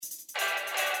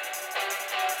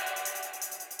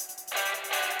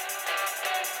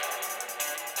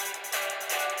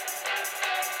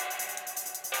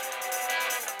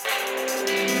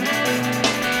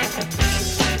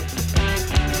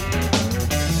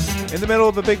In the middle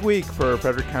of a big week for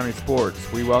Frederick County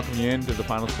sports, we welcome you into the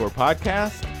Final Score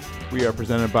podcast. We are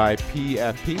presented by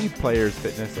PFP, Players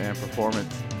Fitness and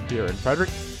Performance here in Frederick.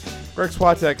 Greg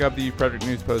Swatek of the Frederick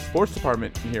News Post Sports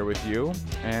Department here with you,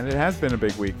 and it has been a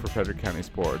big week for Frederick County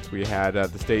sports. We had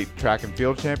the state track and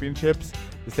field championships,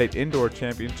 the state indoor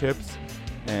championships,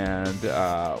 and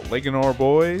Linganore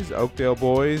boys, Oakdale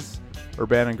boys,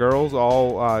 Urbana girls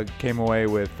all came away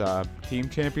with team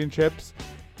championships.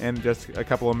 And in just a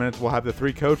couple of minutes, we'll have the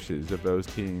three coaches of those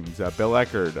teams, Bill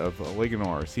Eckard of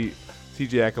Linganore,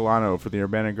 CJ Ecalono for the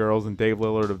Urbana girls, and Dave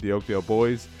Lillard of the Oakdale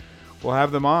boys. We'll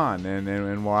have them on,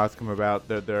 and we'll ask them about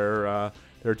their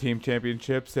team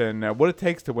championships and what it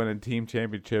takes to win a team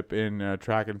championship in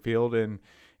track and field and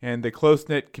the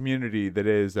close-knit community that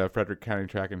is Frederick County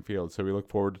track and field. So we look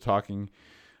forward to talking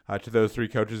to those three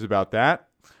coaches about that.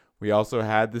 We also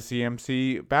had the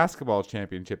CMC basketball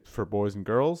championship for boys and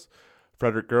girls.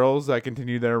 Frederick girls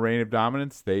continue their reign of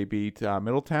dominance. They beat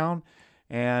Middletown.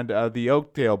 And the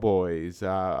Oakdale boys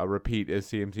repeat as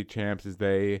CMC champs as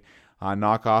they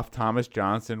knock off Thomas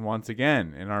Johnson once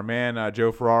again. And our man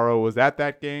Joe Ferraro was at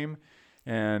that game.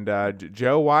 And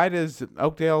Joe, why does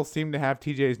Oakdale seem to have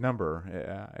TJ's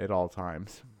number at all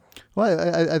times?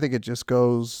 Well, I think it just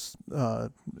goes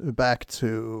back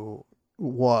to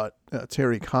what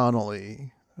Terry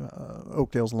Connolly,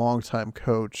 Oakdale's longtime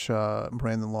coach,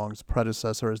 Brandon Long's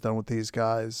predecessor, has done with these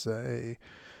guys. I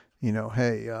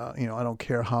don't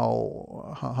care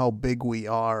how big we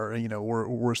are.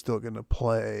 We're still going to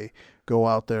play. Go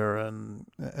out there and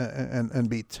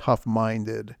be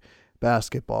tough-minded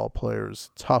basketball players.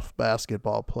 Tough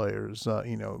basketball players.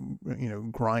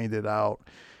 Grind it out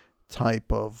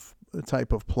type of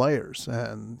players,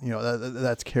 and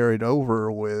that's carried over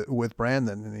with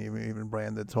Brandon, and even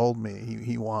Brandon told me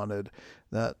he wanted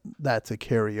that to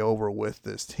carry over with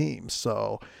this team.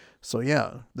 So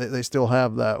yeah, they still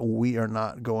have that we are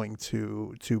not going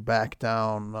to back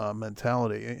down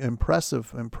mentality.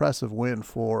 Impressive win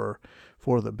for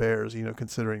the Bears,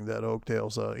 considering that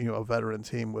Oakdale's a veteran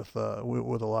team with a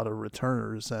lot of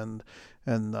returners, and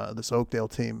this Oakdale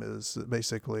team is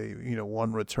basically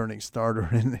one returning starter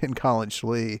in College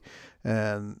Lee,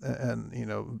 and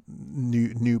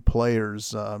new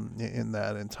players in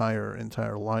that entire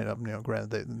lineup.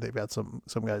 Granted they've got some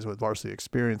guys with varsity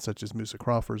experience such as Musa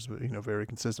Crawford's, very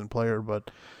consistent player,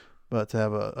 but to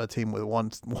have a team with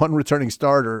one returning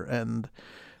starter and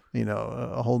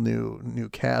a whole new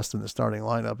cast in the starting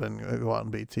lineup and go out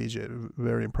and beat TJ.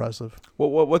 Very impressive.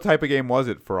 What type of game was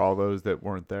it for all those that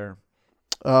weren't there?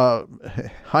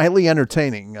 Highly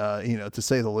entertaining, to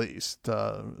say the least.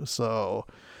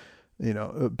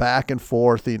 Back and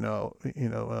forth,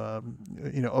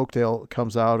 Oakdale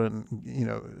comes out and,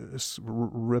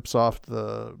 rips off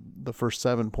the first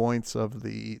 7 points of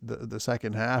the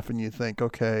second half, and you think,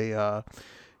 okay,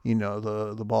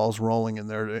 the ball's rolling in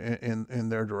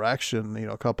their direction.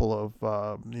 A couple of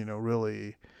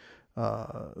really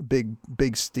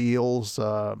big steals,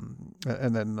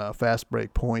 and then fast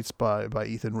break points by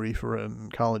Ethan Reefer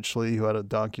and College Lee, who had a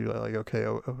dunk. You're like, okay,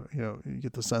 you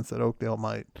get the sense that Oakdale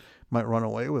might run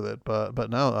away with it, but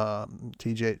no,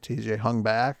 TJ hung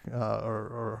back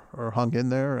or hung in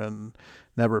there and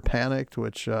never panicked,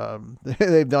 which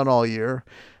they've done all year.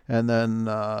 And then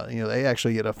they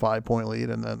actually get a 5-point lead,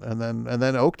 and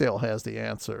then Oakdale has the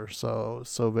answer. So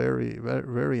very, very,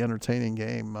 very entertaining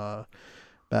game,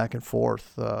 back and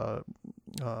forth in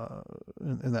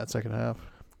that second half.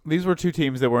 These were two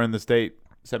teams that were in the state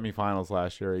semifinals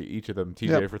last year. Each of them,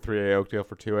 TJ for 3A, Oakdale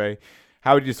for 2A.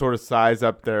 How would you sort of size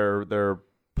up their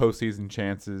postseason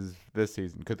chances this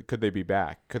season? Could they be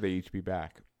back? Could they each be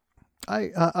back?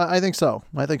 I think so.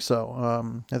 I think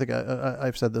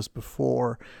I've said this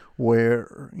before,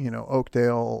 where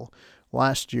Oakdale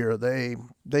last year they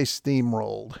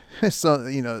steamrolled so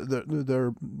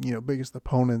their biggest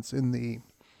opponents in the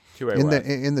 2A West.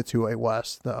 in the 2A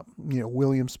West,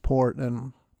 Williamsport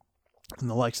and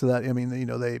the likes of that. I mean,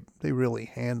 they really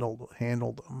handled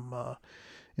them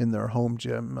in their home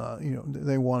gym.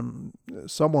 They won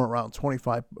somewhere around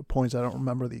 25 points. I don't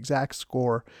remember the exact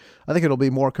score. I think it'll be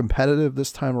more competitive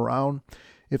this time around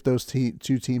if those two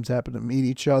teams happen to meet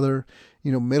each other.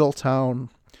 Middletown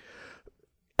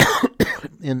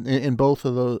in both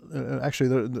of those,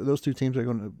 actually those two teams are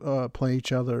going to play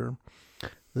each other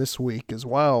this week as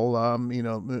well.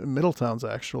 Middletown's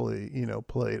actually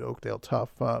played Oakdale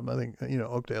tough. I think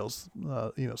Oakdale's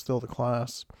still the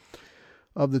class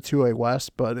of the 2A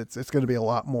West, but it's going to be a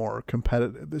lot more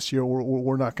competitive this year.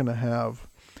 We're not going to have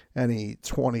any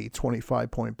 20,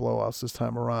 25-point blowouts this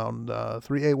time around.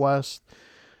 3A West,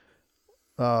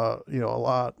 a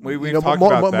lot. We've talked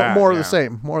about that. More of the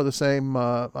same. More of the same.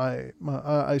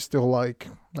 I still like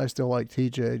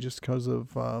TJ just because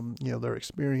of their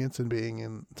experience in being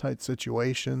in tight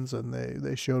situations, and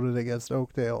they showed it against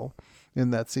Oakdale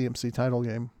in that CMC title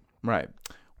game. Right.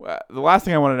 Well, the last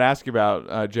thing I wanted to ask you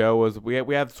about, Joe, was we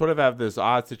have this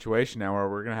odd situation now where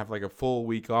we're going to have like a full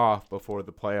week off before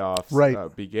the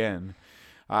playoffs begin.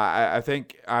 I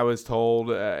think I was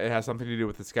told it has something to do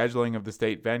with the scheduling of the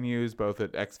state venues, both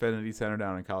at Xfinity Center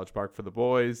down in College Park for the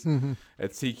boys,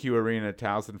 at CQ Arena at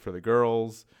Towson for the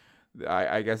girls.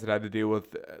 I guess it had to do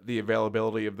with the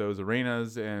availability of those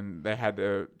arenas, and they had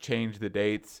to change the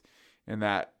dates, and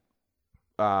that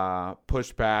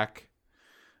pushed back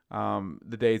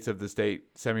the dates of the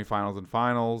state semifinals and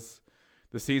finals.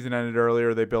 The season ended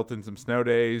earlier. They built in some snow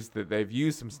days. They've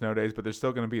used some snow days, but there's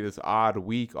still going to be this odd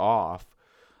week off.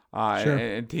 Sure.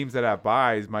 And teams that have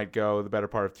buys might go the better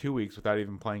part of 2 weeks without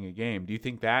even playing a game. Do you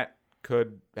think that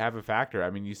could have a factor? I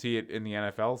mean, you see it in the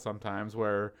NFL sometimes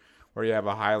where you have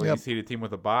a highly seeded team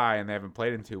with a bye and they haven't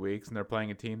played in 2 weeks, and they're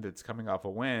playing a team that's coming off a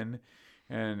win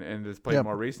and has played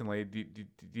more recently. Do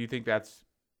you think that's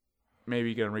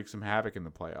maybe going to wreak some havoc in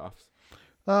the playoffs?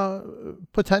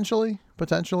 Potentially.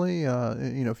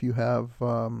 If you have,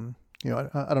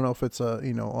 I don't know if it's a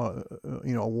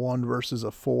 1 versus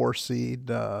a 4 seed,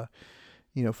 if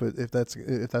that's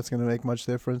going to make much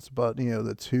difference, but the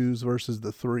 2s versus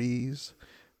the 3s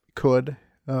could.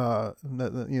 That's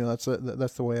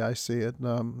the way I see it.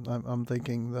 I'm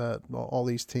thinking that all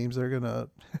these teams are gonna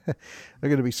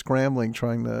be scrambling,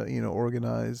 trying to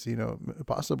organize,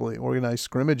 possibly organize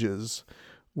scrimmages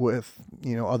with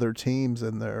other teams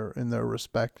in their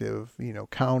respective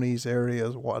counties,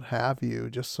 areas, what have you,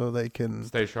 just so they can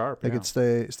stay sharp. They can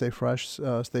stay fresh,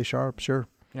 stay sharp. Sure.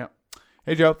 Yeah.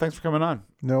 Hey Joe, thanks for coming on.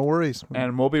 No worries.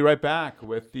 And we'll be right back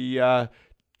with the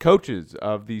coaches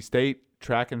of the state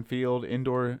track and field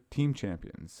indoor team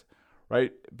champions.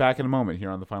 Right back in a moment here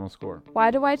on The Final Score.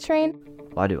 Why do I train?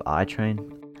 Why do I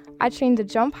train? I train to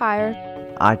jump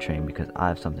higher. I train because I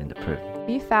have something to prove.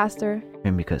 Be faster.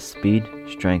 And because speed,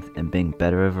 strength, and being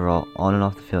better overall on and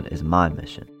off the field is my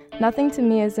mission. Nothing to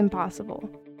me is impossible.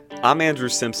 I'm Andrew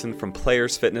Simpson from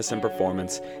Players Fitness and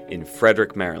Performance in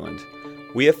Frederick, Maryland.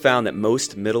 We have found that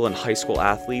most middle and high school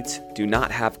athletes do not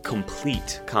have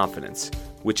complete confidence,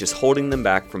 which is holding them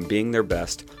back from being their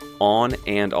best on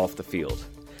and off the field.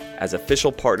 As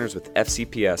official partners with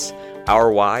FCPS,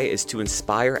 our why is to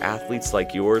inspire athletes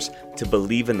like yours to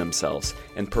believe in themselves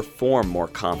and perform more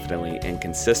confidently and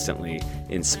consistently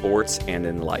in sports and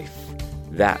in life.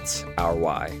 That's our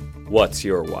why. What's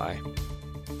your why?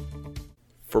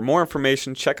 For more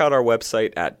information, check out our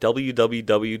website at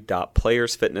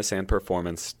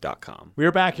www.playersfitnessandperformance.com. We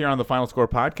are back here on the Final Score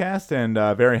podcast, and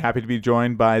very happy to be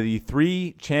joined by the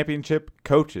 3 championship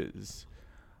coaches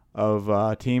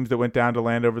of teams that went down to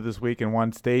Landover this week and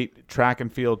won state track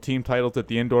and field team titles at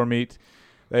the indoor meet.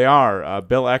 They are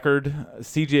Bill Eckard of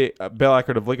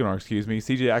Linganore,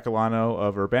 CJ Ecalono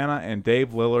of Urbana, and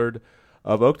Dave Lillard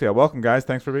of Oakdale. Welcome, guys.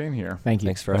 Thanks for being here. Thank you.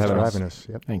 Thanks for having us.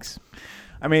 Yep. Thanks.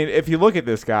 I mean, if you look at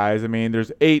this, guys, I mean,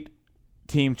 there's 8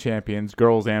 team champions,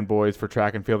 girls and boys, for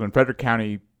track and field, and Frederick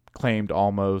County claimed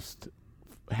almost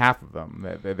half of them.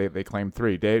 They claimed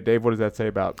 3. Dave, what does that say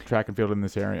about track and field in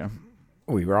this area?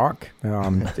 We rock.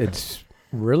 It's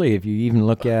really, if you even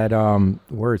look at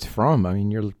where it's from, I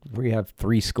mean, we have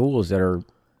 3 schools that are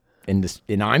in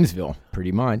Imesville,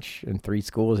 pretty much, and 3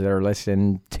 schools that are less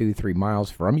than 2-3 miles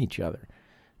from each other.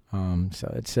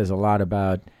 So it says a lot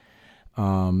about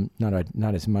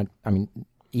not as much. I mean,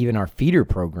 even our feeder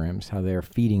programs, how they're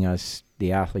feeding us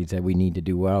the athletes that we need to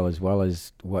do well as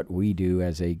what we do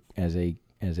as a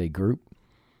group.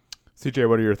 CJ,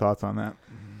 what are your thoughts on that?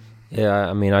 Yeah,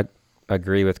 I mean, I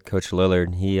agree with Coach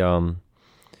Lillard.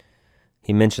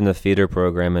 He mentioned the feeder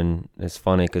program, and it's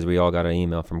funny because we all got an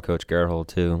email from Coach Gerhold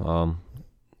too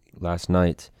last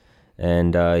night,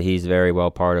 and he's very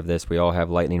well part of this. We all have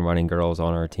Lightning running girls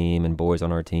on our team and boys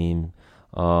on our team,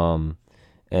 and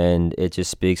it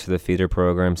just speaks for the feeder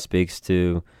program, speaks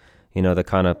to the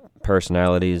kind of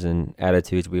personalities and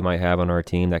attitudes we might have on our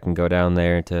team that can go down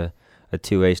there to a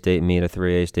 2A state meet, a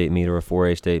 3A state meet, or a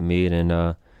 4A state meet,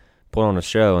 and put on a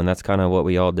show, and that's kind of what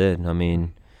we all did. I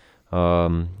mean,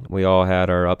 we all had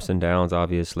our ups and downs,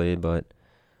 obviously, but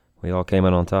we all came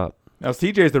in on top. Now,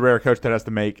 CJ is the rare coach that has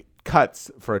to make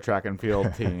cuts for a track and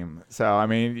field team. So, I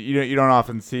mean, you don't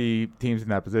often see teams in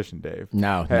that position, Dave.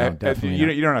 No, definitely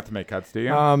not. You don't have to make cuts, do you?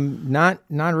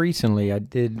 Not recently. I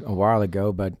did a while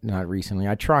ago, but not recently.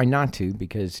 I try not to,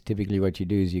 because typically what you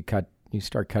do is you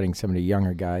start cutting some of the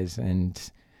younger guys,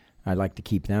 and I like to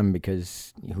keep them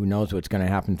because who knows what's going to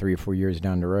happen 3 or 4 years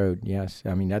down the road. Yes,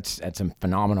 I mean that's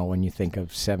phenomenal when you think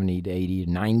of 70 to 80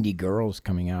 to 90 girls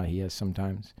coming out. He has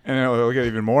sometimes, and it'll get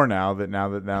even more now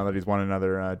that he's won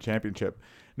another championship.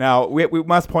 Now we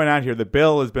must point out here that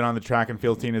Bill has been on the track and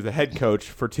field team as a head coach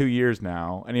for 2 years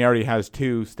now, and he already has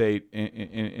 2 state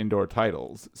indoor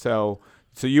titles. So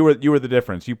you were the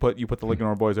difference. You put the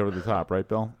Linganore boys over the top, right,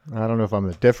 Bill? I don't know if I'm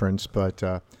the difference, but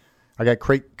I got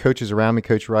great coaches around me.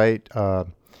 Coach Wright,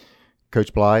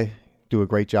 Coach Bly do a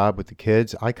great job with the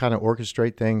kids. I kind of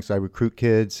orchestrate things. I recruit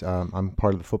kids. I'm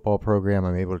part of the football program.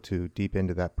 I'm able to deep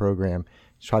into that program,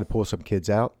 try to pull some kids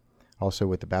out. Also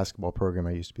with the basketball program,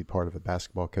 I used to be part of a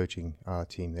basketball coaching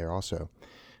team there also.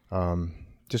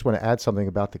 Just want to add something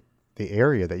about the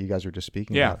area that you guys were just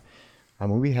speaking about. I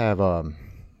mean, we have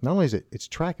not only is it's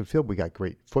track and field, we got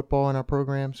great football in our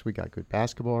programs. We got good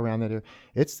basketball around that area.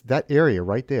 It's that area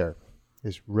right there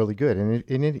is really good. And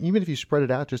even if you spread it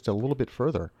out just a little bit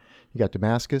further, you got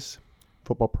Damascus,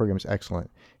 football program is excellent.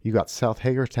 You got South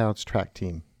Hagerstown's track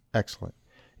team, excellent.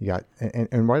 You got,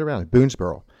 and right around it,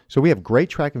 Boonesboro. So we have great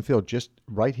track and field just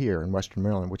right here in Western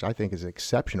Maryland, which I think is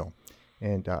exceptional.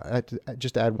 And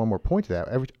just to add one more point to that,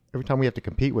 every time we have to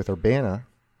compete with Urbana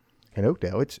and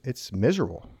Oakdale, it's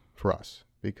miserable for us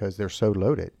because they're so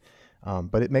loaded.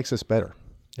 But it makes us better.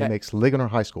 It makes Linganore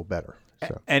High School better.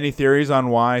 So. Any theories on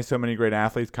why so many great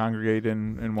athletes congregate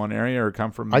in one area or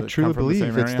come from? I truly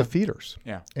believe it's the feeders.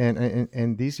 Yeah,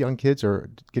 and these young kids are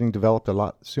getting developed a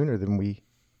lot sooner than we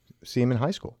see them in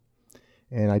high school,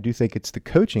 and I do think it's the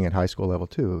coaching at high school level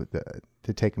too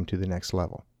to take them to the next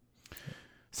level.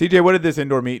 CJ, what did this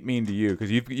indoor meet mean to you?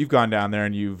 Because you've gone down there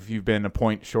and you've been a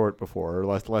point short before, or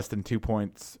less than 2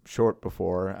 points short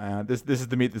before. This is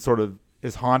the meet that sort of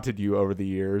has haunted you over the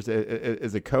years.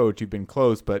 As a coach, you've been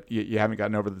close, but you haven't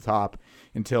gotten over the top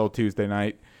until Tuesday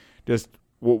night. Just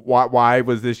why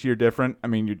was this year different? I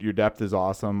mean, your depth is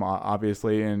awesome,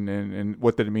 obviously, and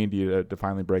what did it mean to you to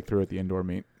finally break through at the indoor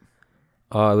meet?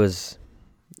 It was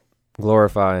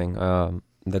glorifying.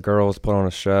 The girls put on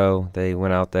a show. They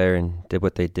went out there and did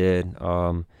what they did.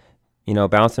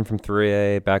 Bouncing from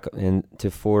 3A back into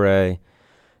 4A.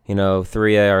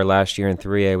 3A, our last year in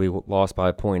 3A, we lost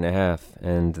by 1.5,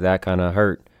 and that kind of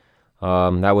hurt.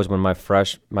 That was when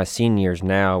my seniors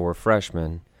now were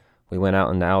freshmen. We went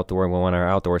out in the outdoor and we won our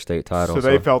outdoor state title. So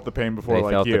they felt the pain before, they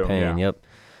like felt you. the pain, yeah. Yep.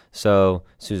 So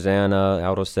Susanna,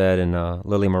 Alderstead, and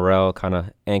Lily Morrell kind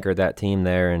of anchored that team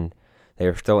there, and they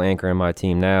are still anchoring my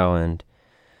team now. And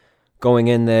going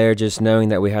in there, just knowing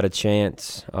that we had a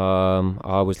chance, I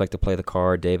always like to play the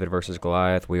card, David versus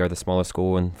Goliath. We are the smallest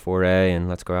school in 4A, and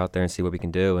let's go out there and see what we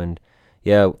can do. And,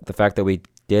 yeah, the fact that we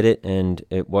did it, and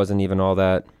it wasn't even all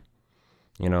that,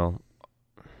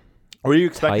 Were you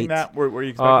expecting tight. that? Were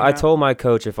you expecting that? I told my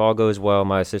coach, if all goes well,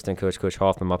 my assistant coach, Coach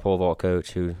Hoffman, my pole vault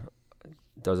coach, who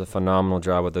does a phenomenal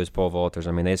job with those pole vaulters.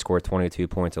 I mean, they scored 22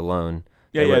 points alone.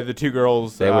 Yeah, the two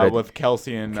girls with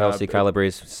Kelsey and Kelsey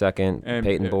Calabrese second, and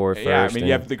Peyton Bohr first. Yeah, I mean,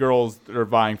 you have the girls that are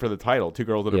vying for the title, 2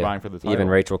 girls that are vying for the title. Even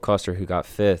Rachel Custer, who got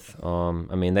 5th.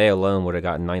 I mean, they alone would have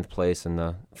gotten 9th place in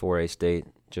the 4A state,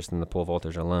 just in the pole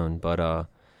vaulters alone. But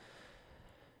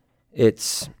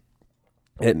it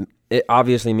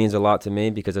obviously means a lot to me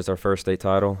because it's our first state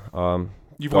title.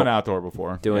 You've won outdoor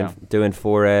before. Doing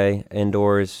 4A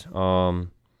indoors.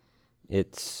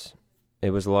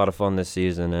 It was a lot of fun this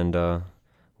season, and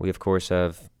we of course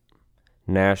have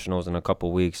nationals in a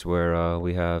couple weeks where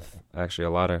we have actually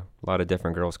a lot of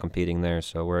different girls competing there.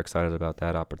 So we're excited about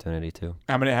that opportunity too.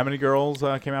 How many girls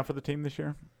came out for the team this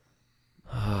year?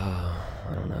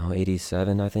 I don't know,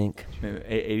 87, I think.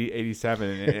 87,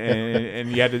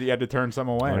 and you had to turn some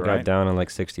away, I got down on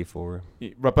like 64.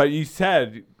 But you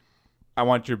said, I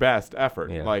want your best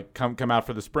effort. Yeah. Like come out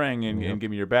for the spring and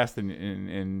give me your best,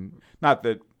 and not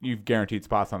that you've guaranteed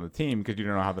spots on the team because you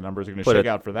don't know how the numbers are going to shake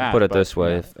out for that. Put it this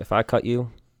way: if I cut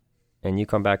you, and you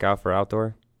come back out for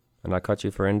outdoor, and I cut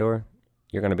you for indoor,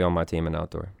 you're going to be on my team in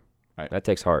outdoor. Right. That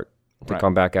takes heart to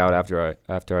come back out after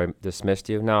I dismissed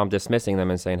you. Now I'm dismissing them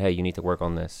and saying, hey, you need to work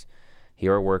on this.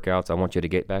 Here are workouts. I want you to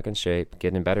get back in shape,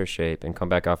 get in better shape, and come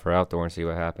back out for outdoor and see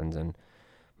what happens. And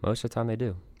most of the time they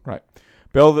do. Right.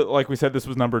 Bill, like we said, this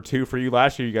was number 2 for you.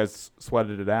 Last year, you guys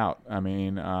sweated it out. I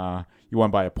mean, you won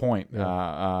by a point in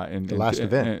the last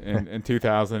event in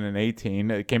 2018.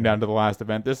 It came down to the last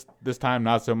event. This time,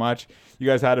 not so much. You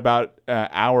guys had about an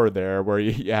hour there where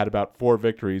you had about 4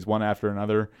 victories, one after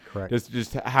another. Correct.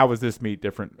 Just how was this meet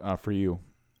different for you?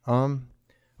 Well,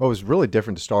 it was really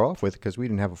different to start off with because we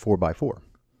didn't have a 4x4.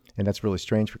 And that's really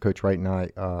strange for Coach Wright and I.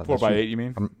 4x8, you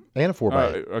mean? And a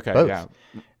 4x8. Okay, both. yeah.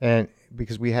 And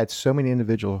because we had so many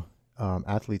individual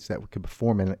athletes that could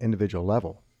perform at an individual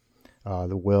level,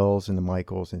 the Wills and the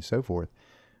Michaels and so forth.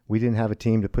 We didn't have a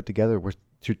team to put together. We're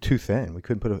too thin. We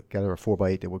couldn't put together a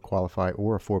 4x8 that would qualify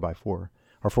or a 4x4.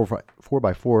 Our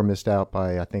 4x4 missed out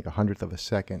by, I think, 100th of a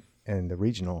second in the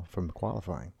regional from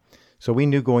qualifying. So we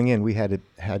knew going in we had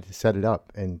to set it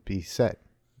up and be set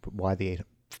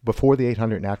before the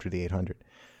 800 and after the 800.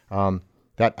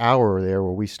 That hour there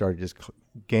where we started just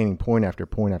gaining point after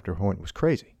point after point was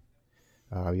crazy.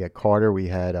 We had Carter. We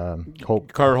had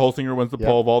Carter Holsinger wins the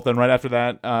pole vault. Then right after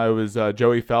that, it was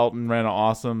Joey Felton ran an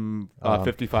awesome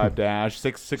 55 dash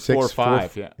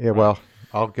 6.45. Yeah. Yeah. Right. Well,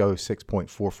 I'll go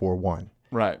 6.441.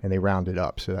 Right. And they rounded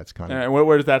up, so that's kind of. And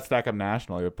where does that stack up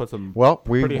nationally? It puts them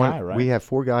pretty high, right? We have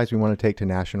 4 guys we want to take to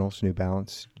nationals, New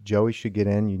Balance. Joey should get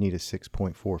in. You need a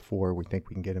 6.44. We think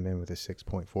we can get him in with a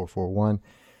 6.441.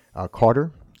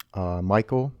 Carter,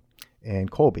 Michael, and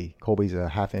Colby. Colby's a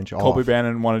half-inch off. Colby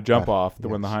Bannon won a jump off to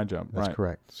win the high jump. That's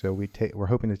correct. So we're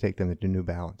hoping to take them to New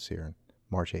Balance here on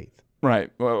March 8th.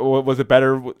 Right. Was it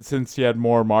better since you had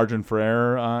more margin for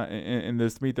error in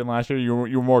this meet than last year? You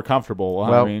were more comfortable.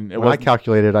 Well, when I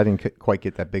calculated, I didn't quite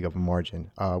get that big of a margin.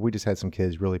 We just had some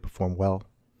kids really perform well.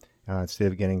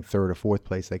 Instead of getting 3rd or 4th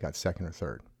place, they got 2nd or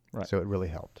 3rd. Right. So it really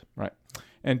helped. Right.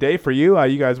 And Dave, for you,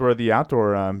 you guys were the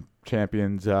outdoor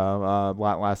champions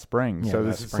last spring. Yeah, so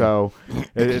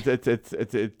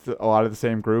it's a lot of the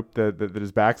same group that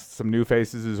is back. Some new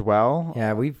faces as well.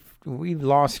 Yeah, we've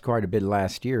lost quite a bit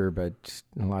last year, but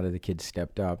a lot of the kids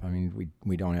stepped up. I mean,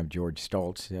 we don't have George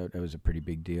Stoltz. That was a pretty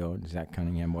big deal. Zach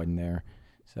Cunningham wasn't there.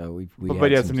 So but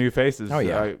you had some new faces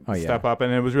step up,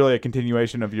 and it was really a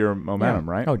continuation of your momentum,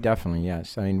 right? Oh, definitely,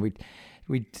 yes. I mean,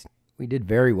 we did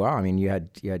very well. I mean, you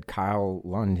had Kyle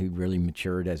Lund, who really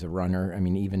matured as a runner. I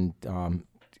mean, even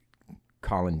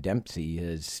Colin Dempsey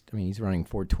he's running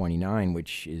 4:29,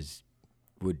 which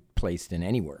would placed in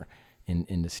anywhere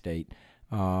in the state.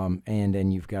 And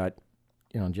then you've got,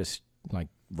 just like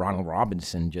Ronald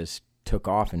Robinson just took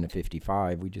off in the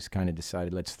 55. We just kind of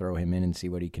decided let's throw him in and see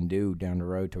what he can do down the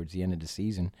road towards the end of the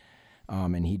season.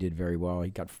 And he did very well. He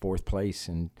got 4th place,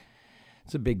 and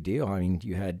it's a big deal. I mean,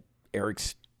 you had Eric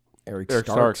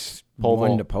Starks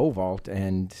won the pole vault,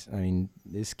 and I mean,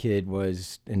 this kid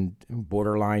was in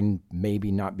borderline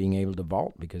maybe not being able to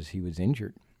vault because he was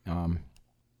injured. There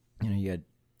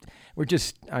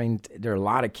are a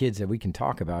lot of kids that we can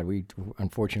talk about.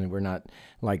 Unfortunately, we're not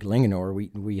like Linganore.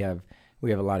 We have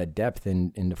a lot of depth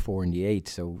in the 4 and the 8.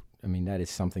 So I mean, that is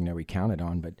something that we counted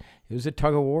on. But it was a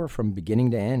tug of war from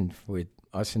beginning to end with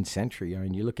us and Century. I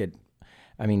mean, you look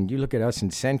at us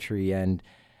and Century, and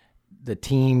the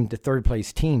 3rd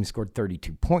place team scored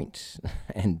 32 points,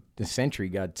 and the Century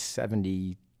got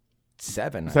 77.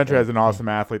 Century has an awesome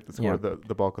athlete that scored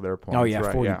the bulk of their points. Oh,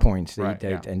 yeah, 40 points. Right,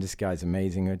 and this guy's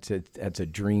amazing. That's a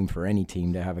dream for any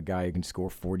team to have a guy who can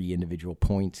score 40 individual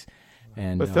points.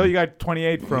 But still, you got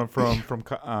 28 from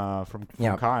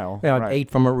Kyle. Yeah, right. 8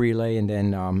 from a relay, and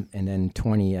then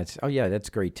 20. That's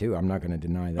great too. I'm not going to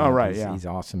deny that. Oh, right, He's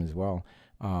awesome as well.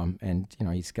 And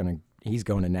he's going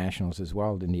to nationals as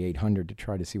well in the 800 to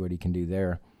try to see what he can do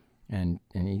there. And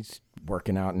he's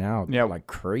working out now like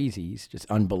crazy. He's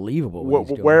just unbelievable.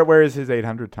 Where is his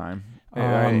 800 time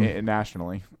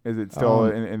nationally? Is it still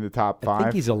in the top 5? I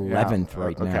think he's 11th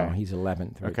now. He's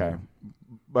 11th right now.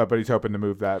 But he's hoping to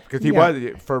move that because he was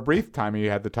for a brief time. He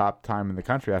had the top time in the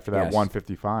country after that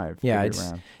 155. Yeah,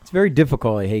 it's very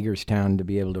difficult at Hagerstown to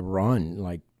be able to run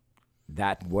like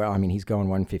that well. I mean, he's going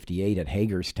 158 at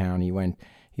Hagerstown. He went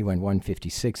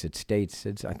 156 at States.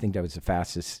 I think that was the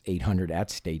fastest 800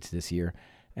 at States this year,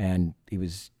 and he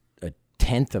was a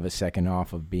 10th of a second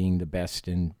off of being the best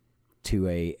in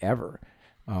 2A ever.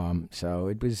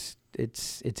 So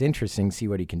it's interesting to see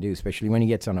what he can do, especially when he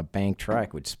gets on a bank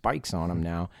track with spikes on him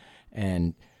now,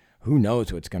 and who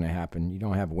knows what's going to happen. You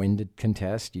don't have wind to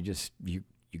contest. You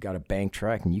got a bank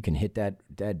track, and you can hit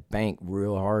that bank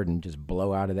real hard and just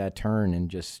blow out of that turn and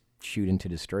just shoot into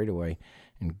the straightaway.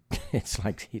 And it's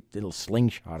like it'll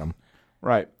slingshot him.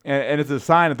 Right. And it's a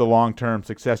sign of the long-term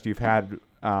success you've had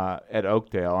at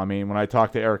Oakdale. I mean, when I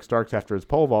talked to Eric Starks after his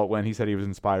pole vault win, he said he was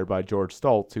inspired by George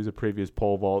Stoltz, who's a previous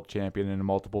pole vault champion and a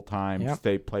multiple-time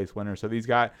state place winner. So these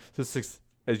guys,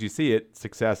 as you see it,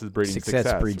 success is breeding success.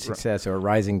 Success breeds success, or a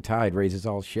rising tide raises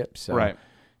all ships. So, right.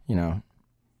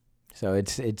 So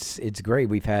it's great.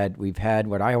 We've had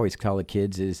what I always tell the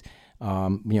kids is,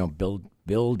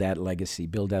 build that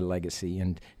legacy.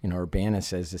 And, Urbana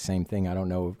says the same thing. I don't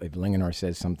know if Linganore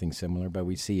says something similar, but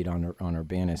we see it on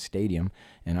Urbana Stadium.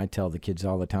 And I tell the kids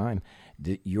all the time,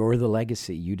 You're the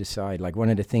legacy. You decide. Like one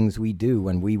of the things we do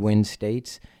when we win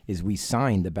states is we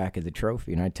sign the back of the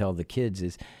trophy. And I tell the kids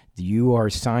is you are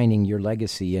signing your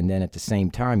legacy, and then at the same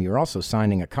time, you're also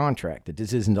signing a contract that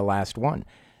this isn't the last one.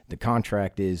 The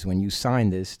contract is when you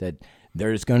sign this that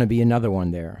there's going to be another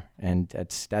one there, and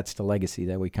that's the legacy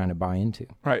that we kind of buy into.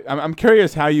 Right. I'm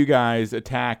curious how you guys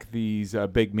attack these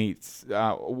big meets.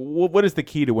 What is the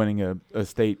key to winning a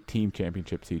state team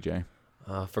championship, CJ?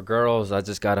 For girls, I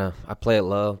play it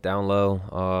low, down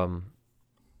low.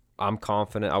 I'm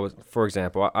confident. For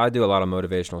example, I do a lot of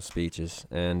motivational speeches,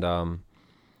 and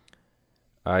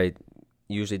I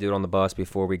usually do it on the bus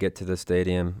before we get to the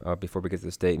stadium, before we get to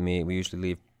the state meet. We usually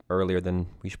leave earlier than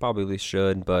we probably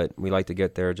should, but we like to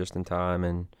get there just in time.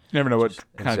 And you never know what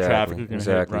kind of traffic you're going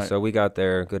to hit. Right. So we got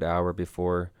there a good hour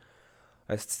before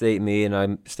a state meet, and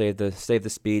I saved the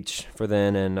speech for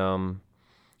then, and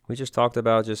we just talked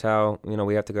about just how,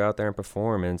 we have to go out there and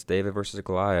perform, and it's David versus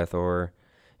Goliath, or,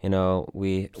 So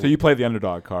you play the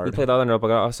underdog card. We play the underdog,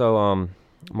 but also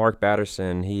Mark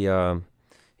Batterson,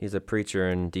 he's a preacher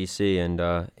in D.C.,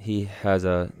 and he has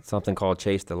something called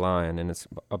Chase the Lion, and it's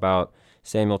about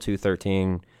Samuel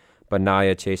 2:13,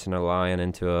 Benaiah chasing a lion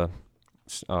into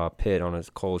a pit on a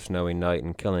cold, snowy night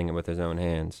and killing it with his own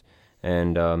hands,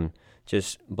 and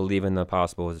just believing the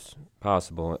possible is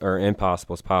possible, or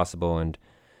impossible is possible, and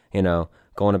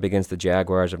going up against the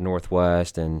Jaguars of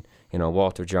Northwest and,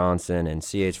 Walter Johnson and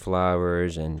C.H.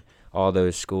 Flowers and all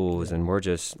those schools. And we're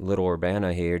just little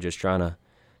Urbana here, just trying to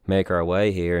make our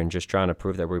way here and just trying to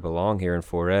prove that we belong here in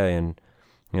 4A and,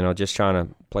 just trying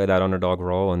to play that underdog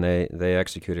role. And they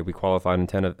executed. We qualified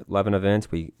in 11 events.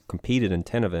 We competed in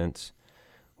 10 events.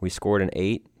 We scored in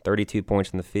 8, 32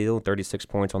 points in the field, 36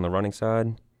 points on the running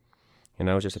side.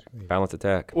 Just a balanced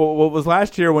attack. Well, what was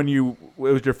last year when it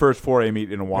was your first 4A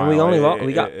meet in a while?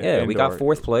 And we got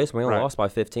fourth place. We only lost by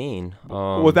 15.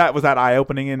 Was that eye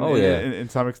opening in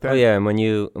some extent? Oh yeah, and when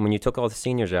you took all the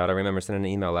seniors out, I remember sending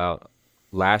an email out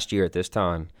last year at this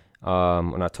time.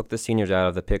 When I took the seniors out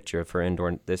of the picture for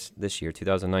indoor this year,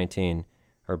 2019,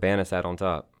 Urbana sat on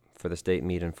top for the state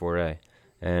meet in 4A,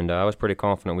 and I was pretty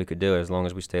confident we could do it as long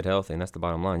as we stayed healthy. And that's the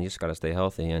bottom line. You just got to stay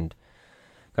healthy and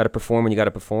got to perform when you got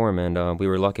to perform, and we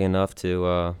were lucky enough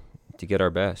to get our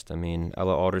best. I mean,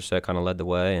 Ella Alderset kind of led the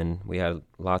way, and we had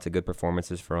lots of good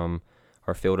performances from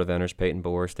our field eventers, Peyton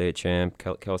Boer, state champ,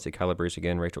 Kelsey Calabrese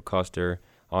again, Rachel Custer,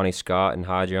 Ani Scott in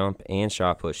high jump and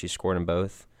shot put. She scored in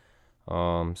both.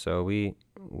 So we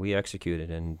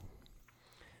executed, and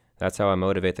that's how I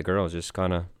motivate the girls, just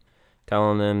kind of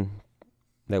telling them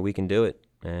that we can do it.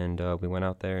 And we went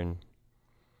out there and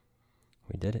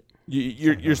we did it.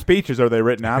 Your speeches, are they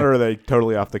written out or are they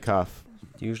totally off the cuff?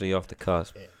 Usually off the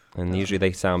cuff, and usually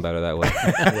they sound better that way.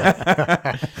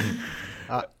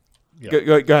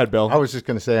 Go ahead, Bill. I was just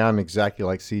going to say I'm exactly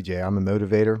like CJ. I'm a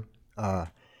motivator.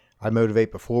 I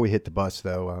motivate before we hit the bus,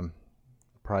 though.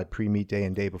 Probably pre-meet day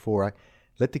and day before. I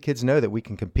let the kids know that we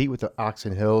can compete with the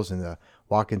Oxon Hills and the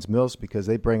Watkins Mills because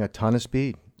they bring a ton of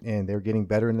speed, and they're getting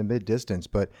better in the mid-distance.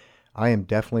 But I am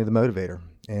definitely the motivator,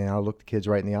 and I'll look the kids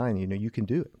right in the eye, and you can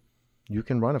do it. You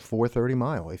can run a 4:30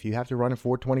 mile. If you have to run a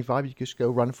 4:25, you just go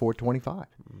run a 4:25.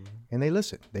 Mm-hmm. And they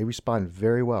listen. They respond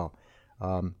very well.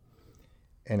 And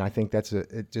I think that's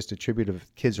just a tribute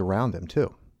of kids around them,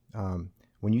 too.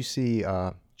 When you see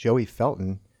Joey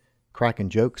Felton cracking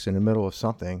jokes in the middle of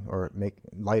something or make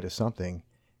light of something,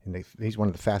 and he's one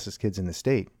of the fastest kids in the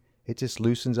state, it just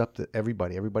loosens up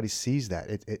everybody. Everybody sees that.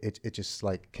 It's just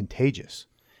like contagious.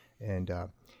 And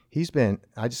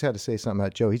I just had to say something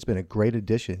about Joe. He's been a great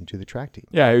addition to the track team.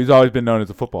 Yeah, he's always been known as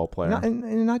a football player.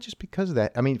 And not just because of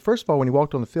that. I mean, first of all, when he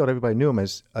walked on the field, everybody knew him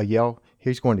as a Yale.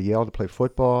 He's going to Yale to play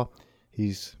football.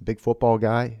 He's a big football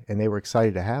guy, and they were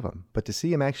excited to have him. But to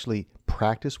see him actually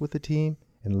practice with the team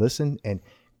and listen and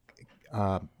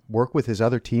work with his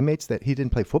other teammates that he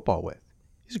didn't play football with,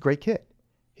 he's a great kid.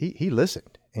 He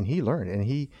listened, and he learned, and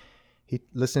he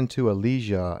listened to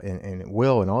Elijah and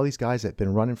Will and all these guys that have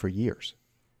been running for years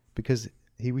because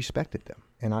he respected them.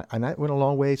 And that went a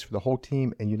long ways for the whole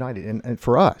team and united. And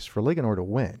for us, for Linganore to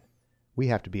win, we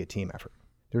have to be a team effort.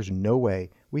 There's no way.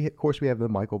 Of course, we have the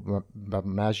Michael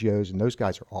Maggios, and those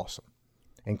guys are awesome.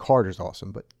 And Carter's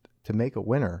awesome. But to make a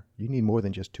winner, you need more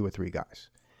than just 2 or 3 guys.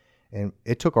 And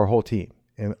it took our whole team.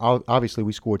 And obviously,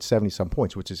 we scored 70-some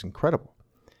points, which is incredible.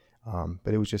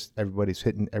 But it was just everybody's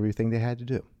hitting everything they had to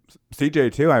do.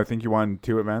 CJ, too, I think you won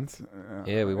 2 events.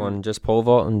 Yeah, we won just pole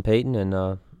vault and Peyton and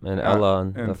Ella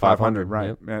and the 500.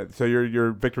 Right. Yep. So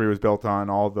your victory was built on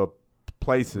all the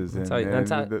places. That's how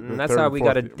we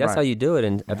got it. That's how you do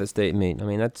it at the state meet. I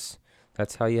mean, that's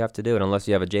how you have to do it, unless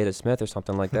you have a Jada Smith or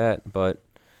something like that. But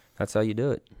that's how you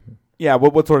do it. Yeah,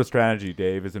 what sort of strategy,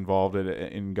 Dave, is involved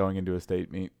in going into a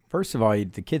state meet? First of all,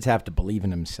 the kids have to believe in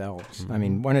themselves. I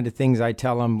mean, one of the things I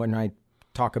tell them when I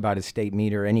talk about a state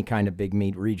meet or any kind of big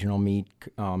meet, regional meet,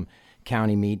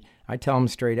 county meet, I tell them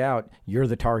straight out, you're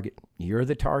the target. You're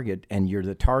the target, and you're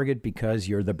the target because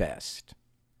you're the best.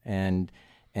 And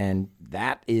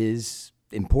that is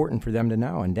important for them to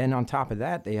know. And then on top of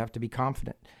that, they have to be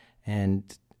confident.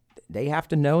 And they have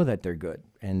to know that they're good.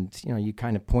 And, you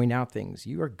kind of point out things.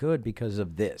 You are good because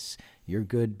of this. You're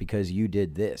good because you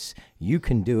did this. You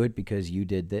can do it because you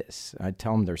did this. I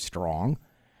tell them they're strong.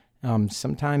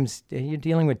 Sometimes you're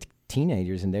dealing with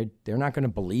teenagers, and they're not going to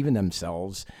believe in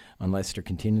themselves unless they're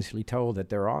continuously told that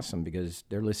they're awesome, because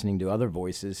they're listening to other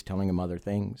voices telling them other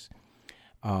things.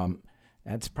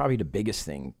 That's probably the biggest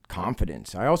thing,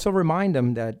 confidence. I also remind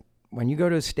them that when you go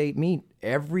to a state meet,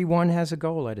 everyone has a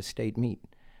goal at a state meet.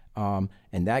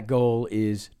 And that goal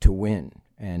is to win.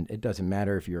 And it doesn't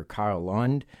matter if you're Kyle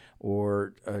Lund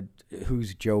or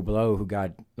who's Joe Blow, who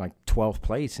got like 12th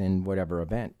place in whatever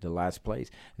event, the last place.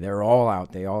 They're all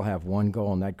out. They all have one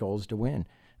goal, and that goal is to win.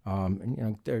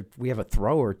 We have a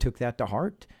thrower took that to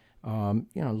heart.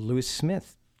 Lewis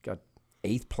Smith got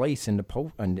 8th place in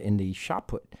the shot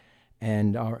put.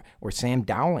 And or Sam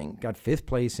Dowling got 5th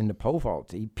place in the pole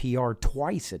vault. He PR'd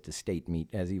twice at the state meet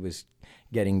as he was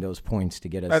getting those points to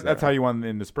get us. That's how you won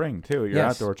in the spring too. Your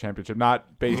outdoor championship,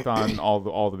 not based on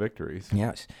all the victories.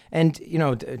 Yes, and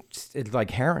it's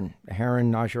like Heron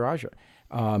Najaraja.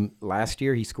 Last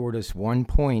year he scored us 1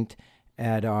 point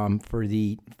at for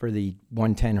the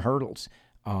 110 hurdles.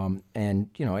 And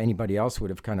anybody else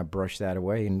would have kind of brushed that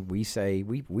away, and we say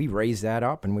we raise that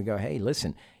up and we go, hey,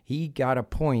 listen, he got a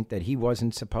point that he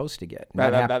wasn't supposed to get.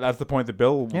 That's the point that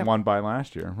Bill won by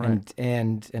last year, right?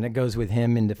 And it goes with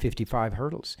him in the 55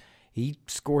 hurdles. He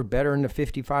scored better in the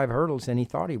 55 hurdles than he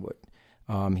thought he would.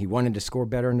 He wanted to score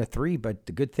better in the 3, but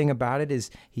the good thing about it is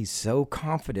he's so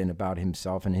confident about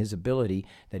himself and his ability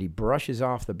that he brushes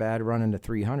off the bad run in the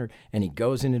 300, and he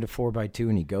goes into the 4x2,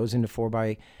 and he goes into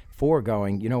 4x4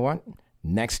 going, you know what?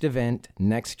 Next event,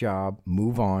 next job,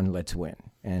 move on, let's win.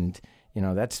 And,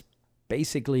 that's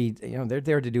basically, they're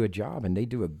there to do a job, and they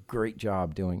do a great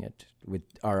job doing it with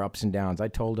our ups and downs. I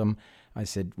told them, I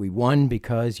said, we won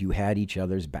because you had each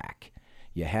other's back.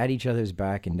 You had each other's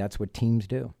back, and that's what teams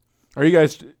do. Are you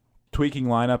guys tweaking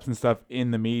lineups and stuff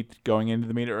in the meet, going into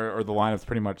the meet, or the lineup's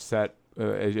pretty much set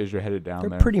as you're headed down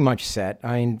there? They're pretty much set.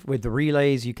 I mean, with the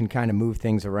relays, you can kind of move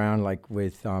things around, like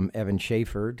with Evan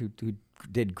Schaefer, who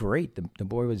did great. The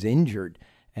boy was injured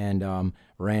and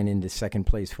ran into second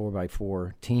place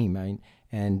 4x4 team.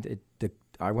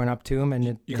 I went up to him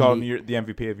and you called him the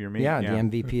MVP of your meet. Yeah, the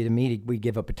MVP of the meet. We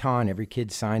give a baton. Every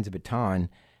kid signs a baton,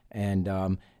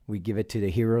 and we give it to the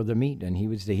hero of the meet, and he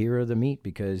was the hero of the meet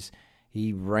because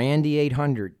he ran the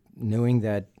 800 knowing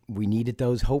that we needed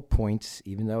those hope points,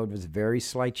 even though it was a very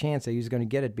slight chance that he was going to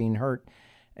get it being hurt.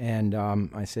 And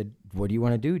I said, what do you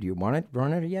want to do? Do you want to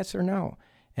run it, yes or no?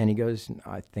 And he goes,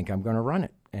 I think I'm going to run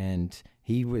it. And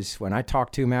when I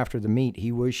talked to him after the meet,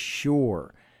 he was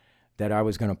sure that I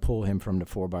was going to pull him from the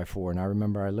 4x4. And I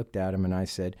remember I looked at him and I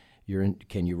said,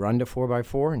 can you run the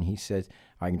 4x4? And he said,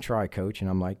 I can try, Coach. And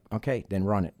I'm like, okay, then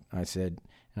run it. I said,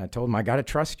 and I told him, I got to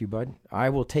trust you, bud. I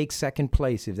will take second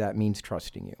place if that means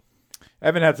trusting you.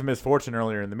 Evan had some misfortune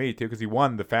earlier in the meet too, because he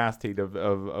won the fast heat of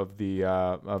the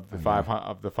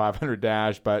 500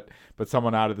 dash, but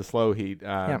someone out of the slow heat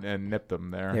and nipped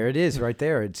them there. There it is, right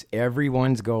there. It's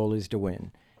everyone's goal is to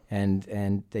win,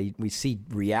 and we see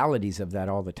realities of that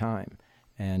all the time.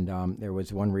 And there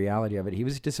was one reality of it. He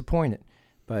was disappointed,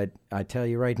 but I tell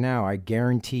you right now, I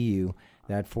guarantee you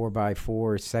that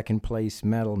 4x4 second place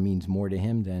medal means more to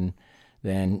him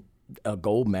than a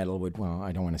gold medal would. Well,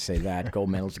 I don't want to say that. Gold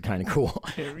medals are kind of cool.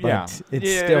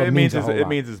 It means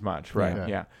as much, right?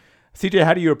 Yeah. CJ,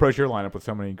 how do you approach your lineup with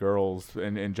so many girls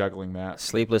and juggling that?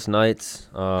 Sleepless nights.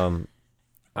 I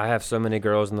have so many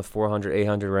girls in the 400,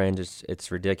 800 range.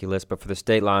 It's ridiculous. But for the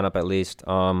state lineup, at least,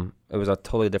 it was a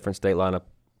totally different state lineup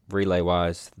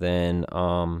relay-wise than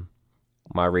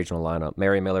my regional lineup.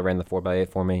 Mary Miller ran the 4x8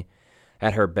 for me.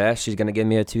 At her best, she's going to give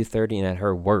me a 230, and at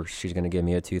her worst, she's going to give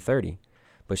me a 230.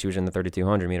 But she was in the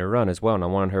 3,200-meter run as well, and I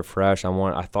wanted her fresh.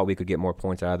 I thought we could get more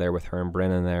points out of there with her and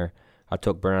Brennan there. I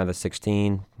took Brennan out of the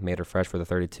 16, made her fresh for the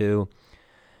 32.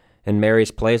 In Mary's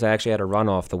place, I actually had a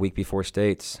runoff the week before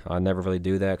states. I never really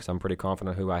do that because I'm pretty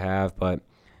confident who I have, but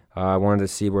I wanted to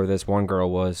see where this one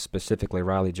girl was, specifically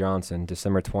Riley Johnson.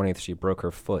 December 20th, she broke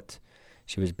her foot.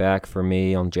 She was back for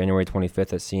me on January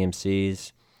 25th at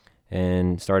CMC's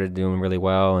and started doing really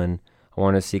well, and I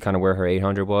wanted to see kind of where her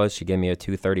 800 was. She gave me a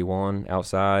 231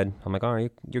 outside. I'm like, all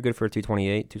right, you're good for a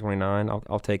 228, 229.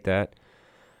 I'll take that.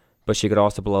 But she could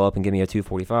also blow up and give me a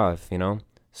 245, you know?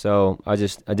 So I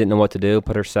didn't know what to do.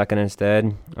 Put her second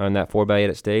instead on that 4x8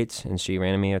 at States, and she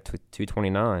ran me a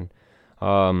 229.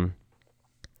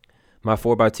 My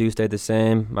 4x2 stayed the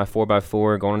same. My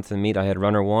 4x4 going into the meet, I had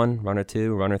runner 1, runner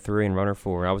 2, runner 3, and runner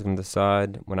 4. I was going to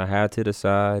decide when I had to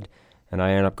decide, and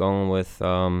I ended up going with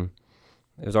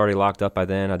it was already locked up by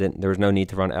then. There was no need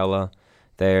to run Ella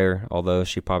there, although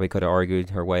she probably could have argued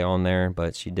her way on there,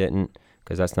 but she didn't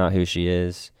because that's not who she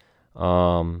is.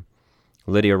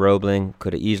 Lydia Roebling,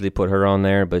 could have easily put her on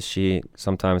there, but she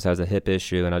sometimes has a hip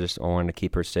issue, and I just wanted to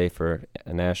keep her safe for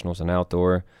nationals and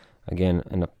outdoor. Again,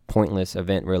 in a pointless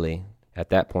event, really, at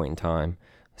that point in time,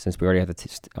 since we already had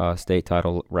the state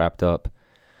title wrapped up.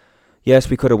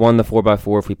 Yes, we could have won the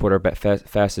 4x4 if we put our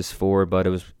fastest 4, but it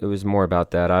was more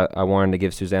about that. I wanted to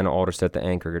give Susanna Alderstedt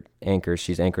the anchor.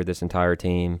 She's anchored this entire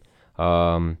team.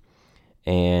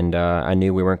 And I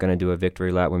knew we weren't going to do a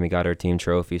victory lap when we got our team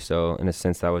trophy, so in a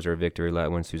sense that was our victory lap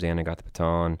when Susanna got the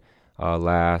baton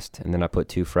last. And then I put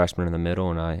 2 freshmen in the middle,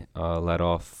 and I led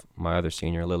off my other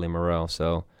senior, Lily Morrell.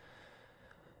 So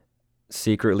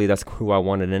secretly, that's who I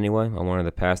wanted anyway. I wanted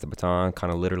to pass the baton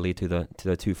kind of literally to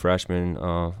the 2 freshmen,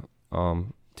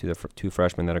 to the 2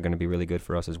 freshmen that are going to be really good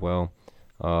for us as well.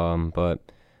 But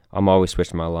I'm always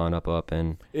switching my lineup up.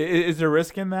 And is there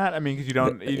risk in that? I mean, because you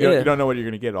don't know what you're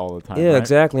going to get all the time. Yeah, right?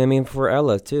 exactly. I mean, for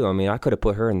Ella too. I mean, I could have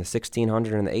put her in the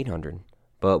 1600 and the 800,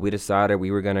 but we decided we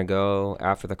were going to go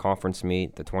after the conference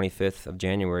meet, the 25th of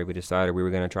January. We decided we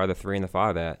were going to try the 3 and the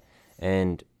 5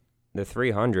 and the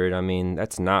 300. I mean,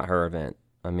 that's not her event.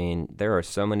 I mean, there are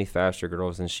so many faster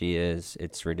girls than she is.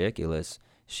 It's ridiculous.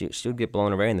 She'll get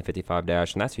blown away in the 55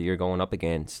 dash, and that's who you're going up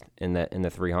against in the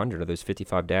 300 of those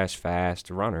 55 dash fast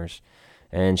runners.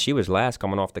 And she was last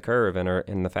coming off the curve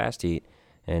in the fast heat,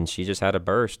 and she just had a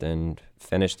burst and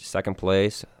finished second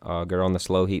place. Girl on the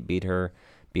slow heat beat her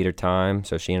time,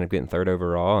 so she ended up getting 3rd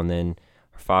overall. And then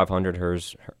 500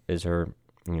 is her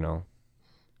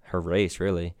race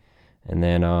really. And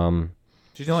then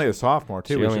she's only a sophomore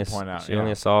too. We should point out. She's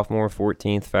only a sophomore,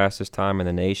 14th fastest time in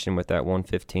the nation with that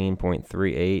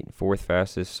 1:15.38, 4th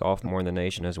fastest sophomore in the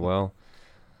nation as well.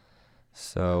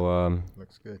 So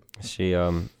looks good.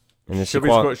 She'll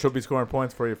be scoring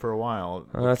points for you for a while.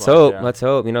 Let's hope. Yeah. Let's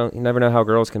hope. You never know how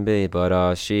girls can be,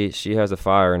 but she has a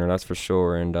fire in her, that's for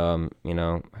sure. And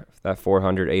that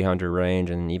 400, 800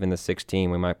 range, and even the 16,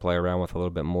 we might play around with a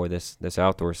little bit more this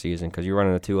outdoor season because you're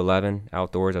running a 211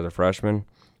 outdoors as a freshman.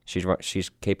 She's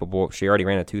capable. She already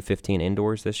ran a 215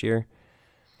 indoors this year.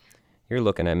 You're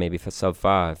looking at maybe sub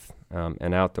 5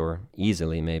 and outdoor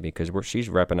easily maybe because she's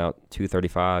repping out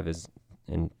 235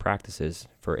 in practices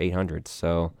for 800s.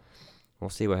 So we'll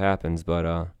see what happens, but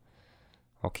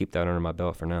I'll keep that under my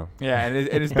belt for now. Yeah, and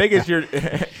as big as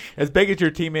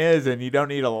your team is, and you don't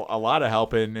need a lot of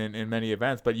help in many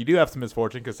events, but you do have some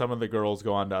misfortune because some of the girls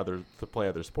go on to play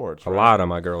other sports. Right? A lot of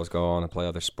my girls go on to play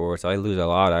other sports. I lose a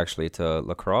lot actually to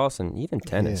lacrosse and even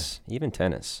tennis.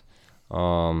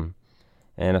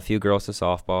 And a few girls to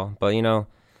softball. But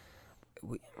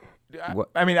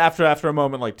I mean, after a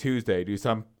moment like Tuesday, do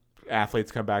some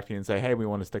athletes come back to you and say, hey, we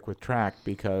want to stick with track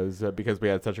because we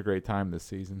had such a great time this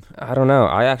season? I don't know.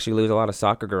 I actually lose a lot of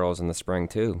soccer girls in the spring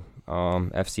too.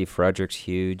 FC Frederick's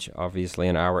huge, obviously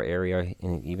in our area,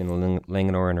 even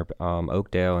Linganore and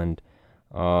Oakdale, and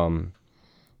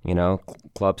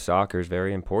club soccer is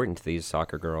very important to these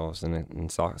soccer girls, and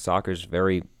soccer is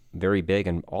very, very big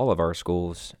in all of our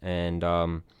schools. And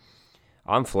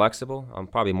I'm flexible. I'm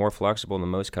probably more flexible than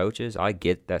most coaches. I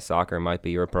get that soccer might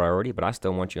be your priority, but I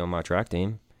still want you on my track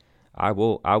team. I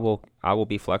will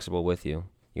be flexible with you.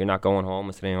 You're not going home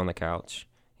and sitting on the couch.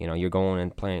 You're going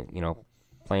and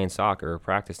playing soccer or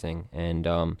practicing, and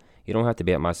you don't have to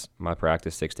be at my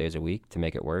practice 6 days a week to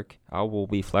make it work. I will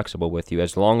be flexible with you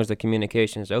as long as the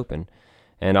communication is open,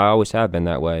 and I always have been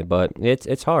that way. But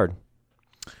it's hard.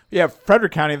 Yeah,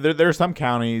 Frederick County. There are some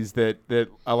counties that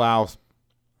allow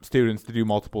students to do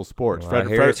multiple sports. Well, I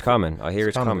hear it's coming.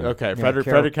 Okay, Yeah,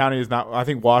 Frederick County is not. I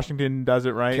think Washington does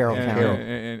it, right? Carroll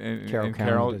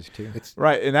County does too.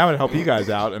 Right, and that would help you guys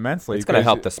out immensely. It's going to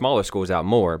help the smaller schools out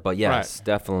more, but yes, right.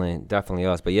 definitely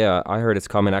us. But yeah, I heard it's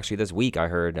coming. Actually, this week I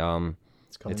heard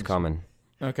it's coming.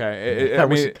 Okay, I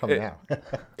wish it come out.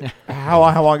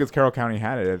 How long has Carroll County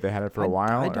had it? Have they had it for a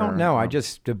while? I don't know. I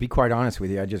just, to be quite honest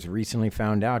with you, I just recently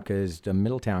found out because the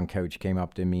Middletown coach came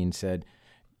up to me and said,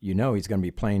 he's going to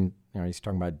be playing, he's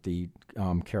talking about the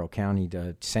Carroll County,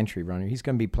 the Century runner. He's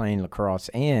going to be playing lacrosse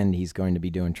and he's going to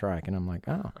be doing track. And I'm like,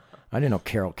 oh, I didn't know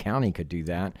Carroll County could do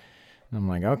that. I'm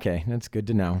like, okay, that's good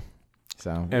to know.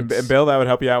 So And Bill, that would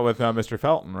help you out with Mr.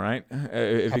 Felton, right?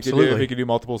 If Absolutely. he could do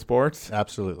multiple sports.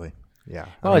 Absolutely. Yeah.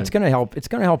 Well, it's going to help. It's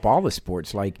going to help all the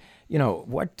sports. Like,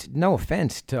 what? No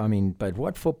offense but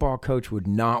what football coach would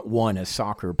not want a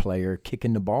soccer player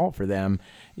kicking the ball for them?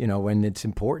 When it's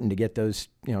important to get those,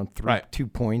 2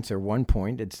 points or 1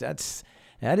 point.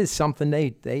 That is something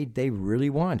they really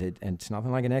want. And it's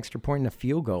nothing like an extra point and a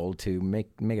field goal to make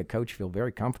a coach feel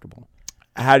very comfortable.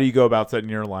 How do you go about setting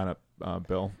your lineup,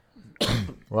 Bill?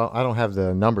 Well, I don't have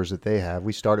the numbers that they have.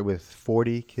 We started with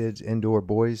 40 kids, indoor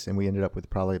boys, and we ended up with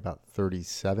probably about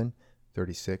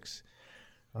 36.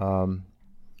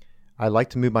 I like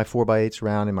to move my 4x8s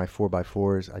around and my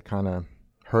 4x4s. I kind of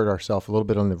hurt ourselves a little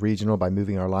bit on the regional by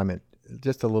moving our alignment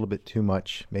just a little bit too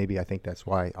much. Maybe I think that's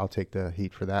why I'll take the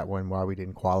heat for that one, why we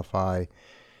didn't qualify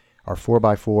our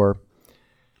 4x4.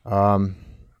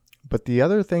 But the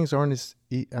other things aren't as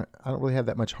I don't really have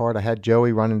that much heart. I had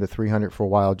Joey running the 300 for a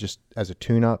while just as a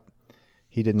tune-up.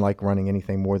 He didn't like running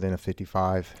anything more than a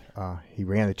 55. He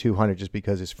ran the 200 just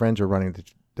because his friends were running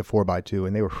the 4x2,